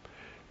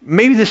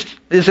 Maybe this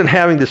isn't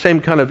having the same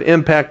kind of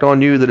impact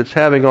on you that it's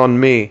having on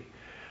me.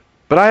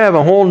 But I have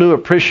a whole new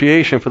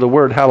appreciation for the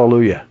word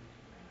hallelujah.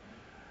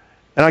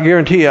 And I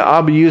guarantee you,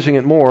 I'll be using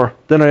it more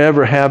than I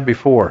ever have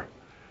before.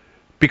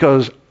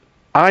 Because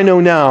I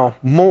know now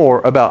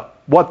more about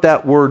what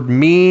that word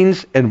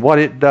means and what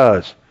it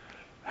does.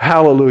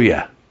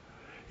 Hallelujah.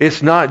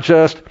 It's not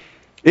just,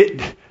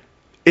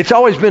 it's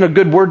always been a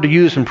good word to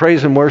use in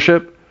praise and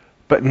worship,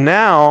 but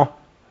now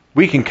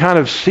we can kind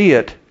of see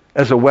it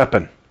as a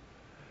weapon.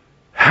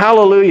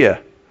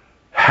 Hallelujah.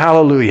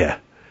 Hallelujah.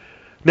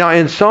 Now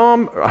in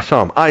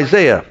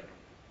Isaiah,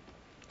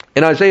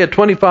 in Isaiah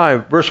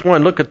 25, verse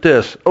 1, look at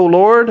this. O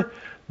Lord,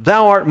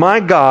 thou art my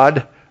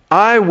God.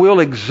 I will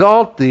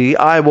exalt thee.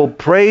 I will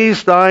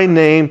praise thy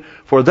name,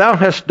 for thou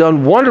hast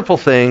done wonderful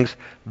things.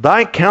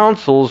 Thy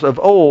counsels of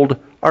old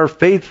are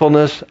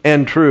faithfulness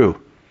and true.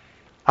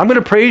 I'm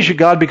going to praise you,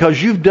 God,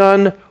 because you've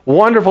done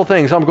wonderful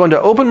things. I'm going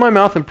to open my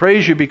mouth and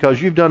praise you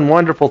because you've done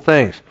wonderful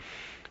things.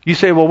 You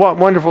say, well, what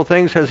wonderful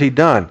things has he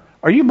done?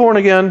 Are you born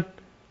again?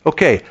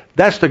 Okay,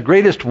 that's the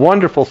greatest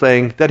wonderful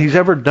thing that he's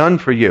ever done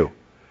for you.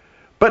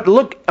 But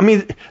look, I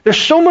mean, there's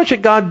so much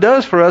that God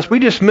does for us, we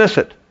just miss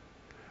it.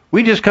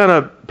 We just kind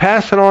of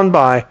pass it on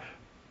by.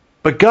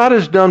 But God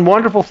has done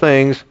wonderful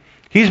things.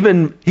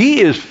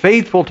 He is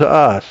faithful to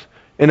us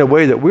in a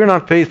way that we're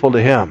not faithful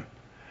to him.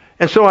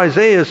 And so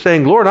Isaiah is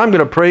saying, Lord, I'm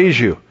going to praise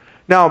you.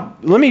 Now,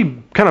 let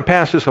me kind of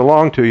pass this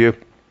along to you.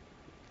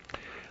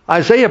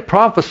 Isaiah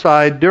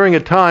prophesied during a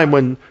time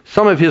when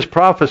some of his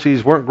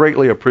prophecies weren't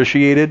greatly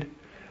appreciated.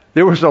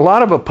 There was a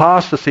lot of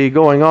apostasy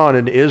going on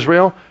in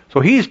Israel.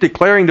 So he's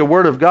declaring the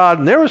word of God.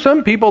 And there were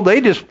some people,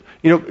 they just,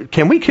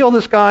 can we kill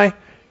this guy?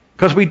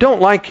 Because we don't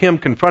like him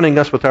confronting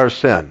us with our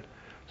sin.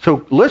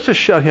 So let's just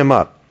shut him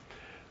up.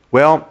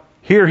 Well,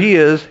 here he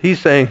is. He's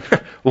saying,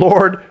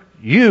 Lord,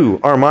 you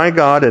are my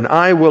God, and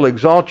I will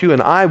exalt you,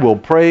 and I will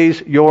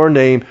praise your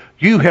name.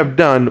 You have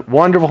done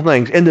wonderful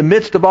things. In the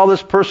midst of all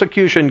this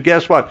persecution,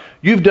 guess what?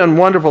 You've done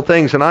wonderful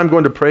things, and I'm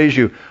going to praise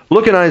you.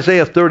 Look in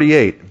Isaiah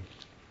 38.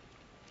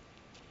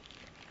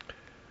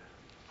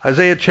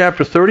 Isaiah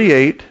chapter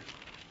 38.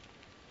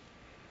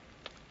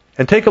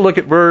 And take a look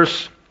at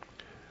verse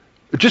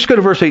Just go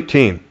to verse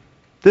 18.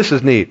 This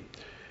is neat.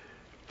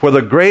 For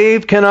the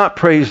grave cannot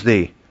praise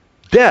thee.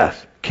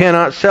 Death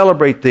cannot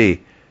celebrate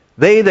thee.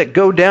 They that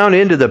go down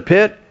into the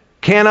pit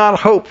cannot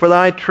hope for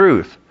thy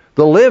truth.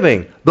 The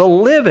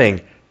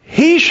living,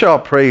 he shall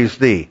praise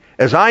thee,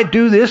 as I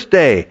do this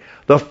day.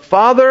 The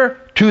Father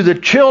to the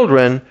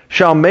children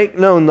shall make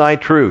known thy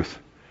truth.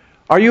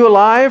 Are you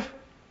alive?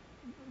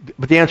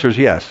 But the answer is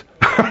yes.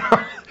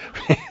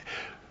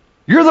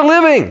 You're the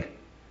living.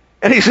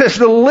 And he says,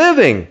 the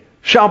living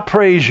shall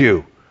praise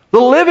you. The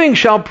living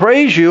shall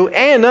praise you,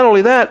 and not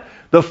only that,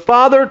 the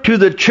Father to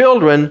the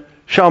children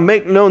shall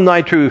make known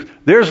thy truth.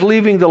 There's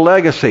leaving the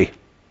legacy.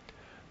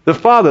 The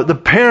father, the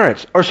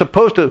parents are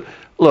supposed to,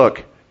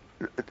 look,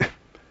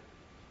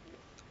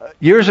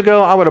 years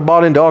ago I would have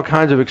bought into all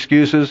kinds of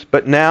excuses,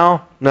 but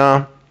now,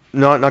 no,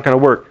 not going to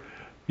work.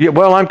 Yeah,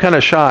 well, I'm kind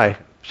of shy.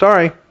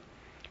 Sorry.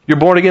 Your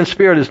born-again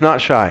spirit is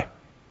not shy.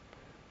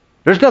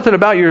 There's nothing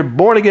about your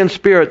born-again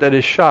spirit that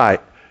is shy.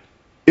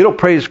 It'll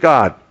praise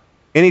God.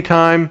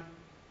 Anytime,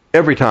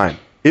 every time.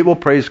 It will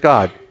praise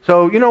God.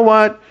 So, you know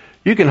what?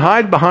 You can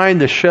hide behind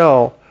the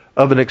shell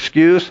of an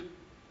excuse.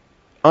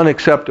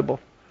 Unacceptable.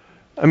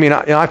 I mean,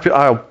 I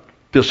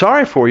feel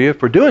sorry for you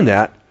for doing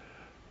that.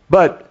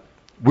 But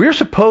we're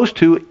supposed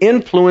to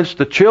influence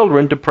the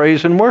children to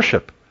praise and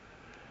worship.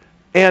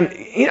 And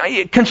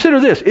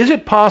consider this. Is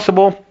it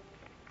possible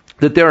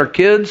that there are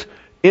kids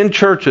in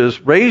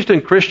churches raised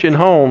in Christian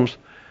homes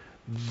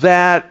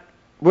that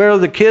where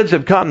the kids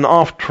have gotten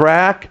off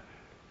track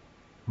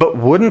but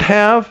wouldn't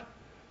have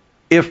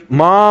if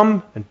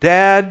mom and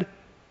dad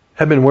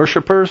had been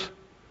worshipers?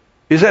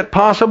 Is that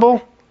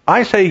possible?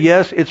 I say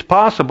yes, it's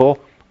possible.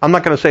 I'm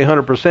not going to say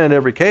 100% in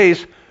every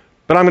case,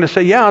 but I'm going to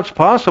say, yeah, it's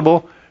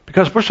possible,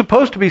 because we're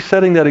supposed to be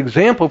setting that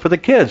example for the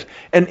kids.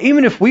 And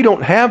even if we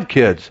don't have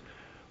kids,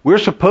 we're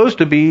supposed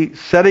to be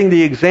setting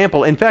the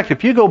example. In fact,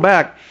 if you go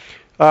back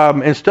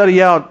and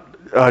study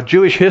out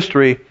Jewish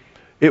history,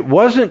 it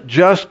wasn't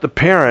just the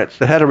parents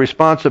that had a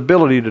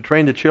responsibility to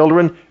train the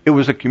children. It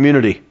was the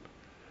community.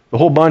 The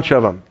whole bunch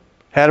of them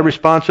had a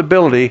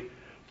responsibility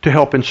to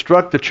help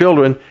instruct the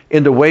children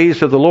in the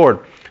ways of the Lord.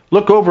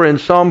 Look over in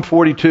Psalm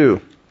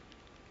 42.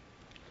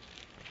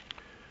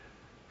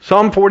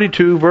 Psalm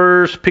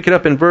 42, pick it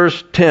up in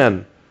verse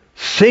 10.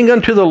 Sing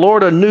unto the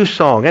Lord a new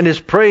song, and his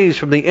praise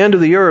from the end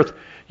of the earth.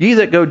 Ye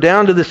that go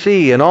down to the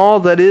sea, and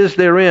all that is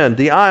therein,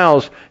 the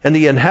isles and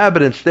the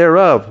inhabitants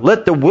thereof.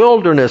 Let the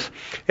wilderness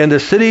and the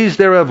cities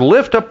thereof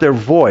lift up their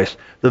voice.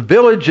 The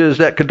villages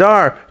that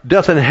Kedar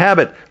doth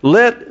inhabit,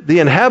 let the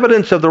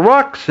inhabitants of the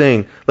rock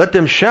sing. Let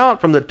them shout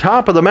from the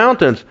top of the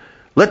mountains.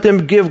 Let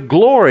them give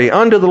glory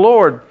unto the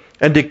Lord,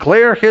 and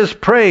declare his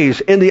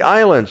praise in the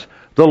islands.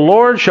 The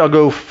Lord shall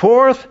go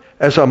forth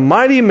as a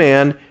mighty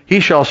man. He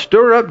shall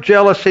stir up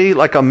jealousy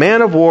like a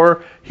man of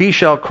war. He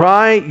shall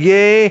cry,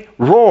 yea,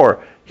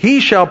 roar. He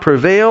shall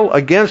prevail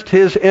against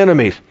his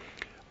enemies.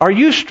 Are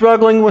you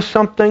struggling with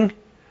something?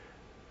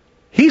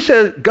 He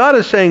says, God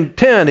is saying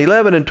 10,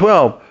 11, and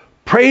 12.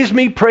 Praise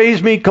me,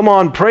 come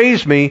on,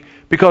 praise me.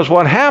 Because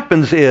what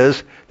happens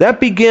is, that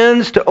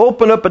begins to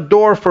open up a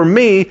door for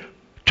me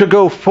to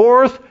go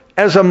forth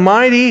as a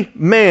mighty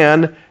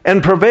man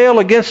and prevail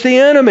against the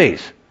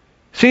enemies.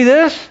 See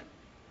this?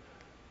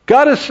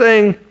 God is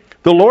saying,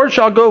 the Lord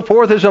shall go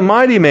forth as a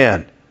mighty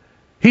man.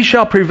 He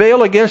shall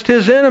prevail against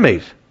his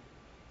enemies.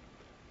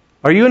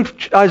 Are you in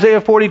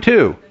Isaiah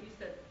 42?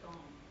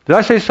 Did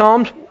I say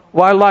Psalms?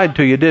 Well, I lied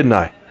to you, didn't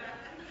I?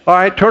 All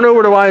right, turn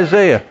over to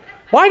Isaiah.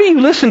 Why do you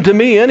listen to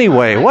me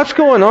anyway? What's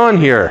going on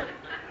here?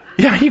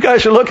 Yeah, you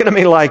guys are looking at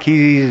me like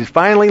he's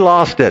finally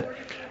lost it.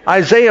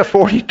 Isaiah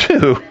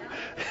 42.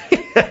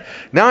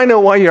 Now I know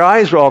why your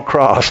eyes are all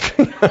crossed.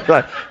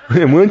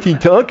 What's he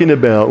talking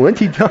about?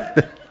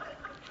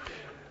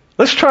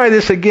 Let's try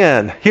this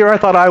again. Here I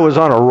thought I was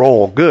on a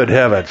roll. Good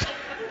heavens.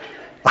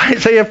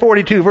 Isaiah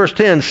 42, verse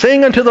 10.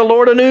 Sing unto the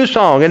Lord a new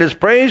song, and his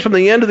praise from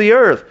the end of the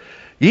earth.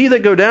 Ye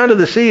that go down to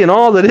the sea, and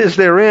all that is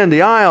therein,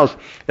 the isles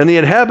and the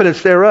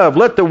inhabitants thereof.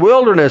 Let the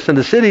wilderness and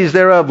the cities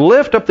thereof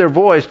lift up their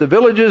voice. The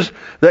villages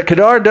that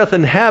Kedar doth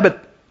inhabit,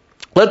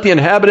 let the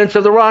inhabitants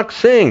of the rock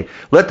sing.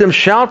 Let them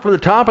shout from the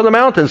top of the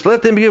mountains.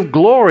 Let them give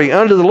glory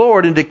unto the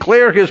Lord, and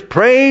declare his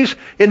praise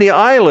in the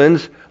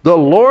islands. The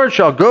Lord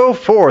shall go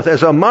forth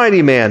as a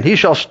mighty man. He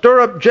shall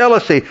stir up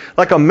jealousy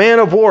like a man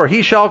of war.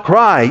 He shall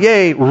cry,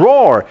 yea,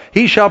 roar.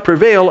 He shall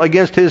prevail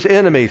against his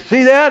enemies.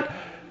 See that?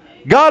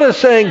 God is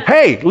saying,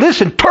 hey,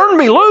 listen, turn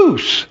me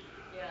loose.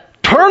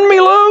 Turn me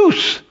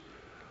loose.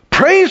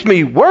 Praise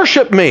me.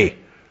 Worship me.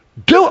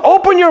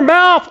 Open your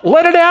mouth.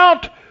 Let it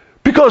out.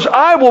 Because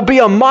I will be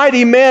a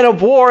mighty man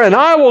of war, and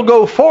I will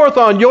go forth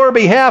on your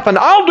behalf, and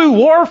I'll do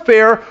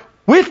warfare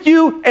with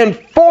you and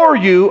for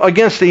you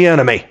against the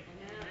enemy.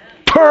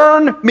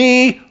 Turn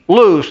me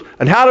loose.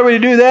 And how do we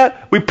do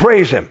that? We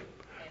praise him.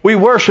 We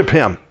worship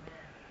him.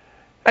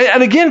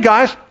 And again,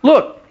 guys,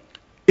 look,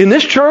 in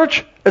this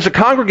church, as a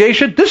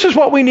congregation, this is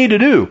what we need to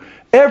do.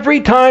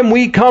 Every time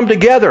we come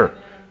together,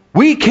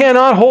 we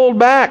cannot hold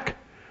back.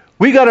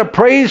 We got to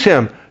praise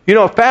him. You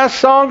know, fast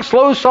song,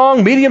 slow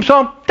song, medium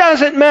song,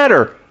 doesn't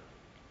matter.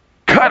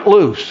 cut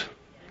loose.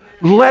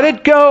 Let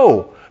it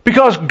go.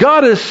 Because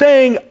God is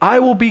saying, I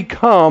will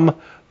become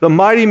the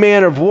mighty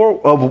man of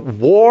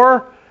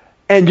war,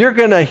 and you're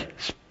going to,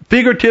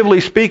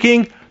 figuratively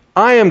speaking,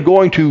 I am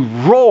going to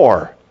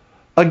roar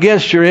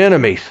against your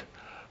enemies.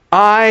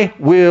 I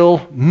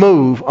will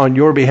move on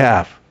your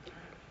behalf.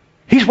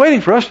 He's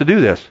waiting for us to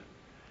do this.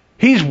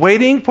 He's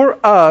waiting for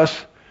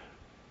us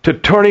to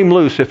turn him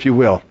loose, if you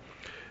will.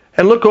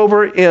 And look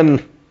over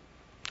in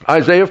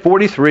Isaiah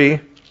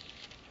 43,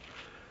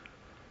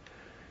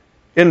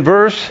 in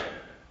verse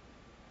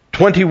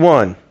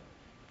 21.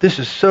 This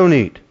is so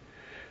neat.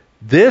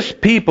 This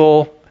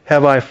people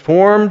have I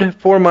formed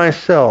for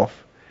myself.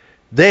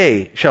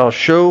 They shall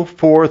show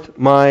forth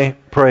my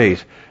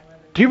praise.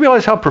 Do you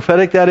realize how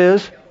prophetic that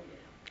is?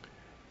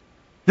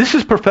 This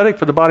is prophetic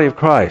for the body of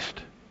Christ.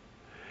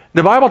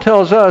 The Bible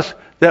tells us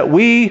that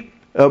we,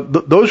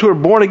 those who are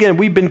born again,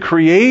 we've been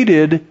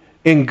created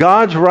in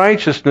God's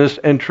righteousness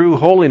and true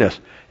holiness.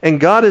 And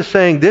God is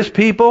saying, this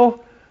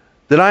people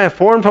that I have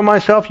formed for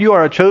myself, you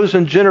are a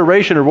chosen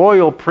generation, a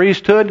royal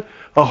priesthood,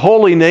 a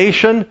holy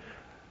nation.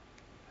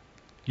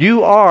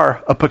 You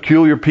are a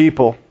peculiar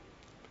people,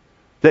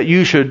 that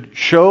you should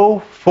show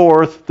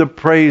forth the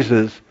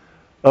praises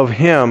of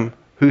Him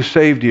who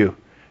saved you.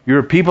 You're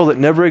a people that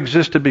never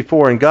existed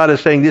before. And God is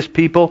saying, this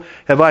people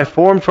have I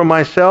formed for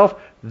myself.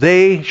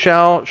 They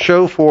shall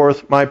show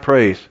forth my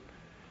praise.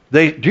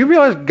 Do you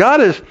realize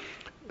God is...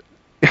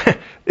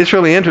 It's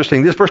really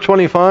interesting. This verse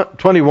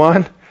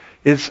 21,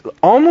 it's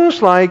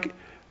almost like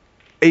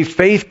a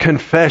faith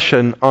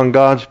confession on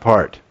God's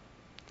part.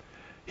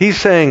 He's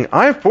saying,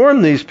 I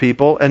formed these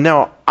people, and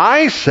now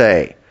I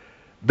say,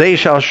 they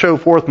shall show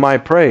forth my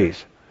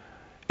praise.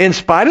 In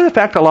spite of the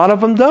fact a lot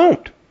of them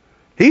don't.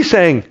 He's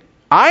saying,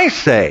 I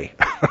say,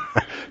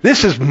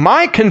 this is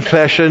my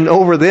confession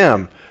over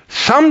them.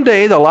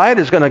 Someday the light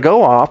is going to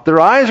go off, their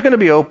eyes are going to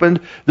be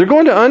opened, they're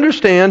going to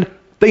understand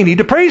they need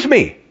to praise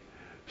me,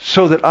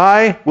 so that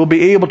I will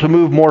be able to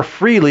move more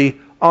freely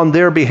on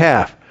their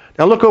behalf.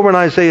 Now look over in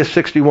Isaiah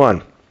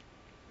 61.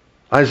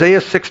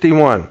 Isaiah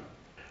 61.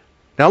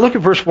 Now look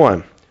at verse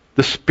 1.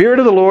 The Spirit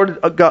of the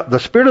Lord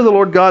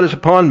God is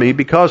upon me,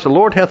 because the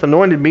Lord hath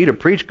anointed me to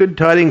preach good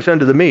tidings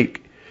unto the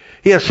meek.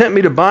 He hath sent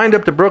me to bind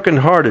up the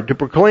brokenhearted, to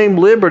proclaim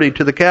liberty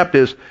to the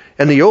captives,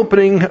 and the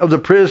opening of the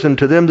prison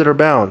to them that are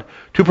bound,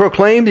 to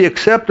proclaim the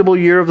acceptable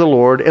year of the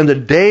Lord, and the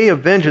day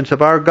of vengeance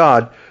of our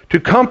God, to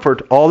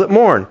comfort all that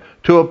mourn,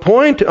 to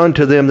appoint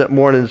unto them that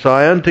mourn in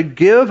Zion, to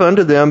give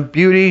unto them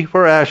beauty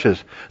for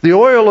ashes, the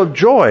oil of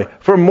joy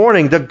for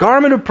mourning, the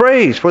garment of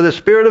praise for the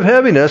spirit of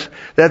heaviness,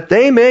 that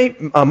they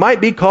might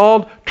be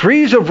called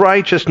trees of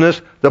righteousness,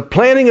 the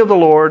planting of the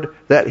Lord,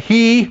 that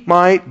He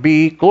might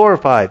be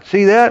glorified.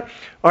 See that?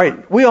 All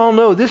right, we all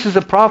know this is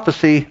a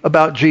prophecy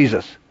about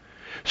Jesus.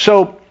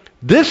 So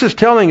this is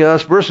telling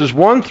us, verses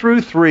 1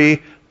 through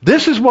 3,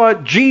 this is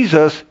what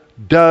Jesus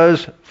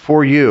does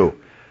for you.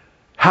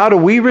 How do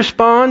we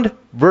respond?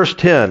 Verse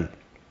 10.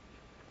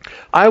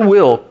 I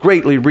will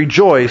greatly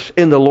rejoice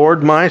in the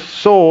Lord. My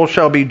soul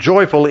shall be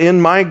joyful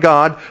in my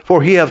God,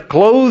 for He hath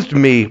clothed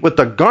me with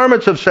the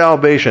garments of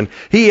salvation.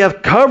 He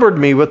hath covered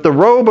me with the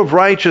robe of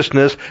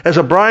righteousness, as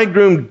a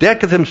bridegroom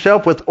decketh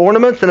himself with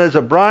ornaments, and as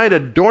a bride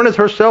adorneth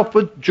herself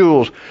with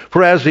jewels.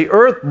 For as the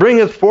earth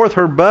bringeth forth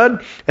her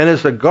bud, and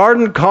as the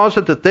garden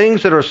causeth the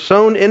things that are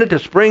sown in it to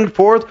spring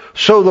forth,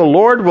 so the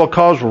Lord will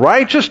cause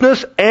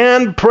righteousness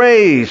and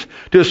praise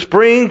to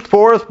spring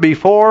forth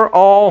before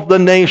all the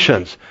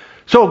nations.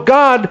 So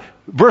God,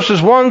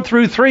 verses 1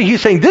 through 3,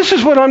 He's saying, this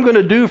is what I'm going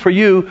to do for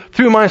you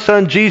through my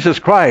Son, Jesus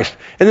Christ.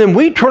 And then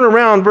we turn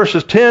around,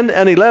 verses 10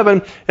 and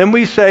 11, and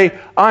we say,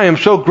 I am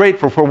so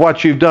grateful for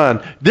what you've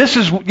done. This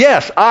is,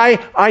 yes,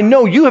 I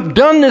know you have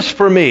done this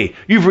for me.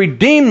 You've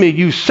redeemed me.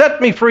 You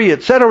set me free,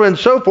 etc., and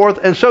so forth.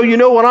 And so you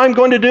know what I'm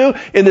going to do?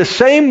 In the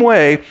same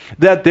way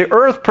that the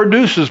earth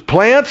produces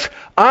plants,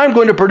 I'm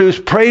going to produce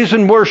praise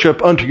and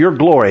worship unto your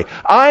glory.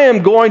 I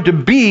am going to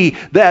be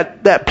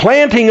that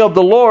planting of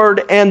the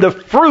Lord, and the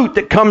fruit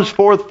that comes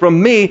forth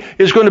from me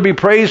is going to be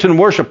praise and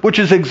worship, which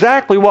is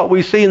exactly what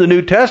we see in the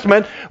New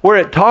Testament, where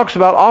it talks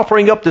about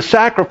offering up the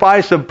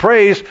sacrifice of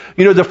praise,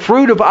 the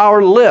fruit of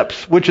our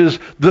lips, which is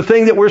the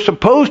thing that we're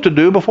supposed to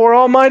do before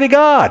Almighty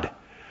God.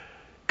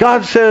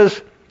 God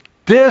says,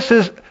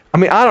 let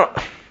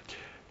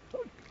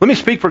me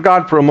speak for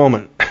God for a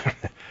moment.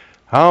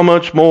 How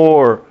much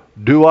more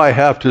do I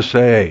have to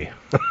say?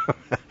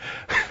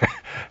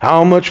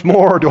 How much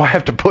more do I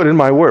have to put in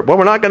my word? Well,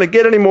 we're not going to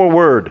get any more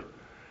word.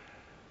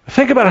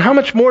 Think about it. How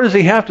much more does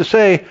He have to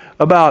say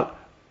about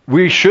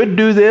we should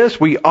do this,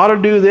 we ought to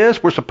do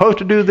this, we're supposed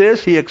to do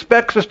this, He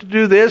expects us to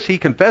do this, He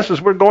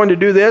confesses we're going to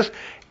do this,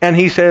 and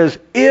He says,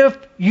 if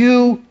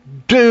you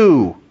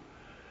do,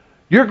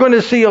 you're going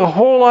to see a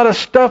whole lot of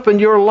stuff in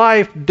your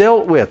life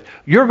dealt with.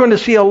 You're going to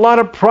see a lot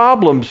of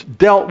problems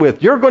dealt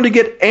with. You're going to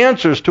get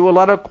answers to a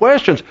lot of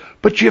questions.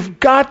 But you've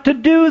got to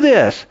do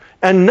this.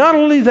 And not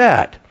only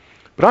that,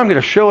 but I'm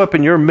going to show up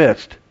in your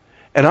midst.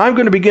 And I'm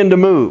going to begin to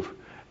move.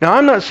 Now,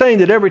 I'm not saying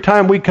that every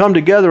time we come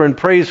together and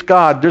praise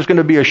God, there's going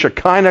to be a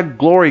Shekinah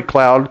glory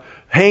cloud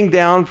hang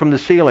down from the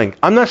ceiling.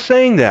 I'm not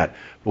saying that.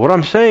 But what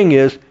I'm saying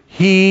is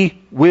He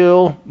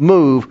will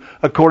move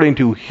according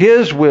to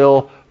His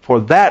will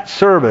for that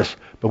service.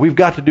 But we've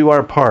got to do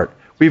our part.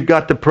 We've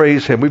got to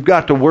praise Him. We've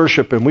got to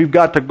worship Him. We've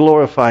got to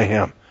glorify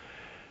Him.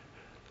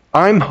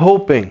 I'm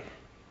hoping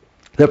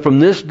that from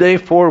this day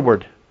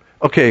forward,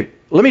 okay,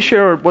 let me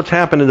share what's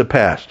happened in the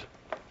past.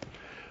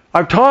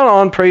 I've taught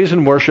on praise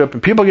and worship,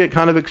 and people get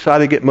kind of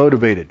excited, get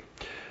motivated.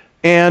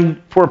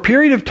 And for a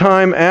period of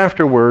time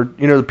afterward,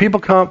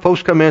 the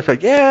folks come in and say,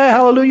 yeah,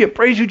 hallelujah,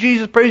 praise you,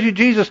 Jesus, praise you,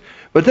 Jesus.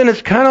 But then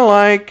it's kind of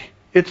like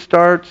it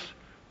starts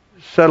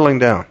settling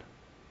down.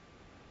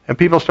 And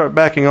people start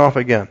backing off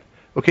again.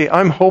 Okay,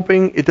 I'm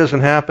hoping it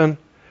doesn't happen.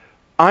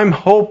 I'm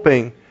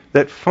hoping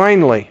that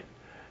finally,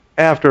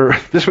 after,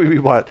 this would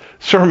be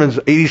sermons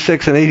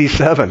 86 and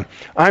 87,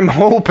 I'm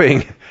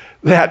hoping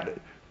that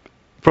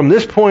from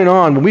this point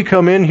on, when we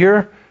come in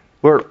here,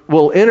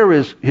 we'll enter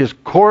His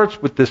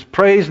courts with this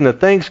praise and the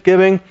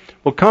thanksgiving.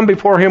 We'll come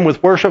before Him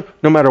with worship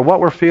no matter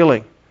what we're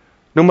feeling,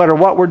 no matter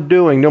what we're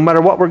doing, no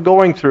matter what we're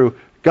going through.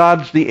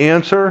 God's the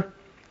answer.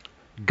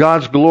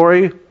 God's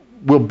glory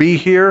will be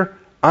here.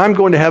 I'm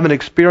going to have an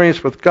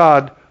experience with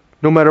God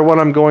no matter what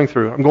I'm going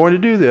through. I'm going to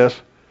do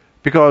this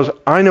because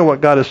I know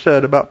what God has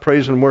said about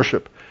praise and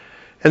worship.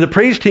 And the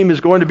praise team is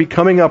going to be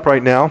coming up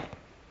right now.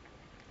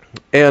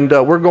 And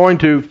we're going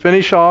to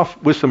finish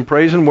off with some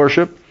praise and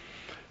worship.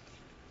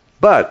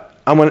 But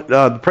I want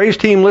the praise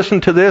team,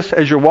 listen to this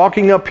as you're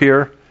walking up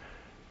here.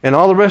 And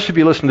all the rest of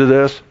you listen to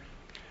this.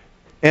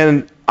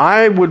 And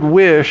I would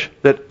wish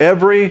that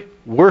every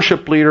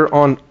worship leader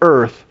on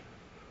earth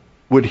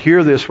would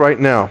hear this right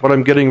now, what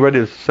I'm getting ready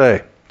to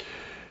say.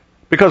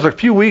 Because a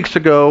few weeks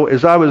ago,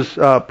 as I was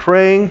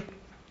praying,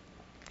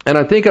 and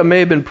I think I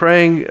may have been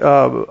praying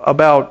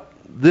about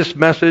this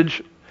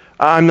message.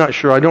 I'm not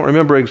sure. I don't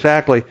remember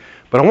exactly.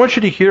 But I want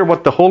you to hear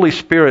what the Holy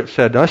Spirit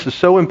said. Now, this is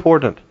so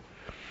important.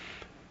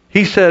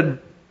 He said,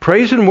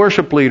 praise and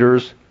worship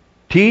leaders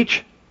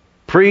teach,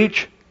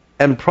 preach,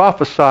 and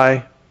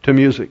prophesy to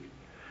music.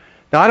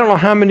 Now, I don't know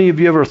how many of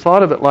you ever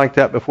thought of it like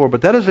that before,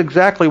 but that is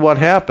exactly what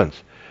happens.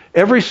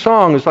 Every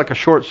song is like a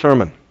short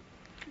sermon.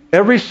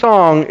 Every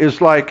song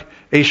is like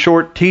a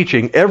short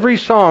teaching. Every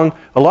song,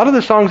 a lot of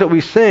the songs that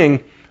we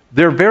sing,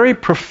 they're very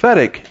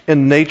prophetic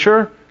in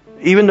nature,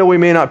 even though we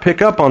may not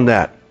pick up on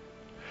that.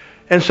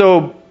 And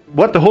so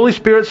what the Holy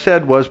Spirit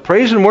said was,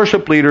 praise and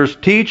worship leaders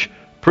teach,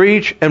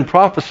 preach, and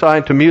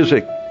prophesy to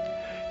music.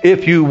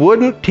 If you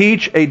wouldn't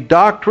teach a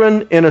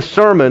doctrine in a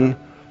sermon,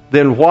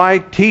 then why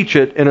teach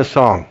it in a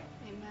song?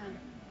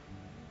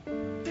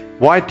 Amen.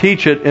 Why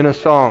teach it in a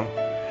song?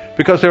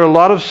 Because there are a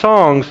lot of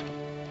songs,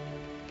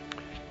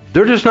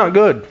 they're just not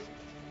good.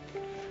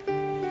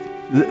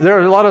 There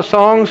are a lot of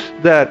songs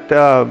that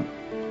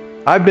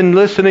I've been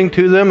listening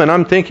to them and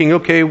I'm thinking,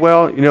 okay,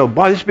 well,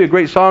 boy, this would be a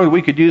great song that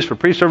we could use for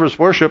pre-service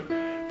worship.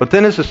 But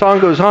then as the song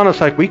goes on,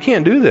 it's like, we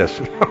can't do this.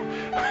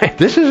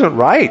 This isn't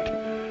right.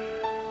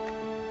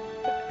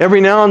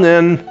 Every now and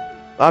then,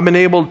 I've been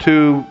able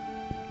to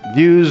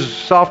use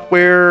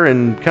software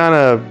and kind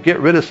of get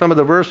rid of some of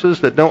the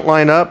verses that don't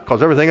line up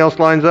because everything else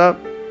lines up.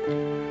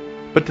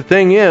 But the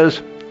thing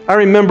is, I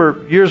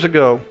remember years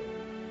ago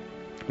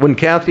when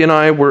Kathy and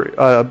I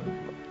were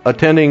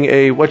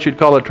attending what you'd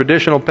call a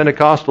traditional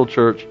Pentecostal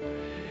church.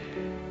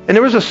 And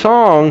there was a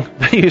song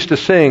they used to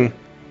sing.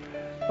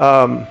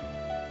 And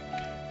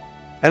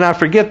I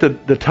forget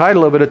the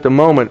title of it at the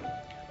moment.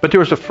 But there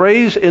was a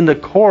phrase in the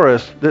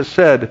chorus that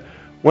said,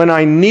 when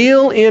I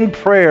kneel in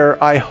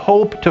prayer, I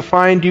hope to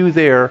find you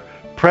there.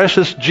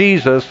 Precious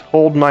Jesus,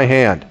 hold my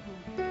hand.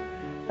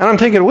 And I'm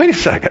thinking, wait a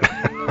second.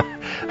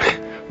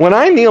 When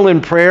I kneel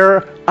in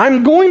prayer,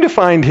 I'm going to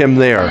find Him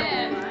there.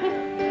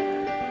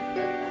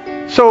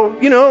 So,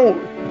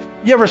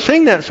 you ever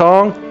sing that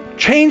song?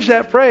 Change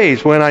that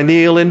phrase. When I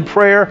kneel in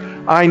prayer,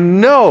 I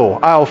know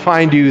I'll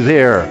find you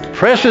there.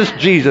 Precious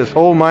Jesus,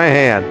 hold my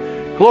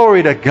hand.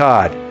 Glory to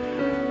God.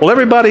 Well,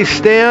 everybody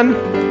stand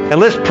and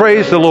let's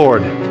praise the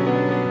Lord.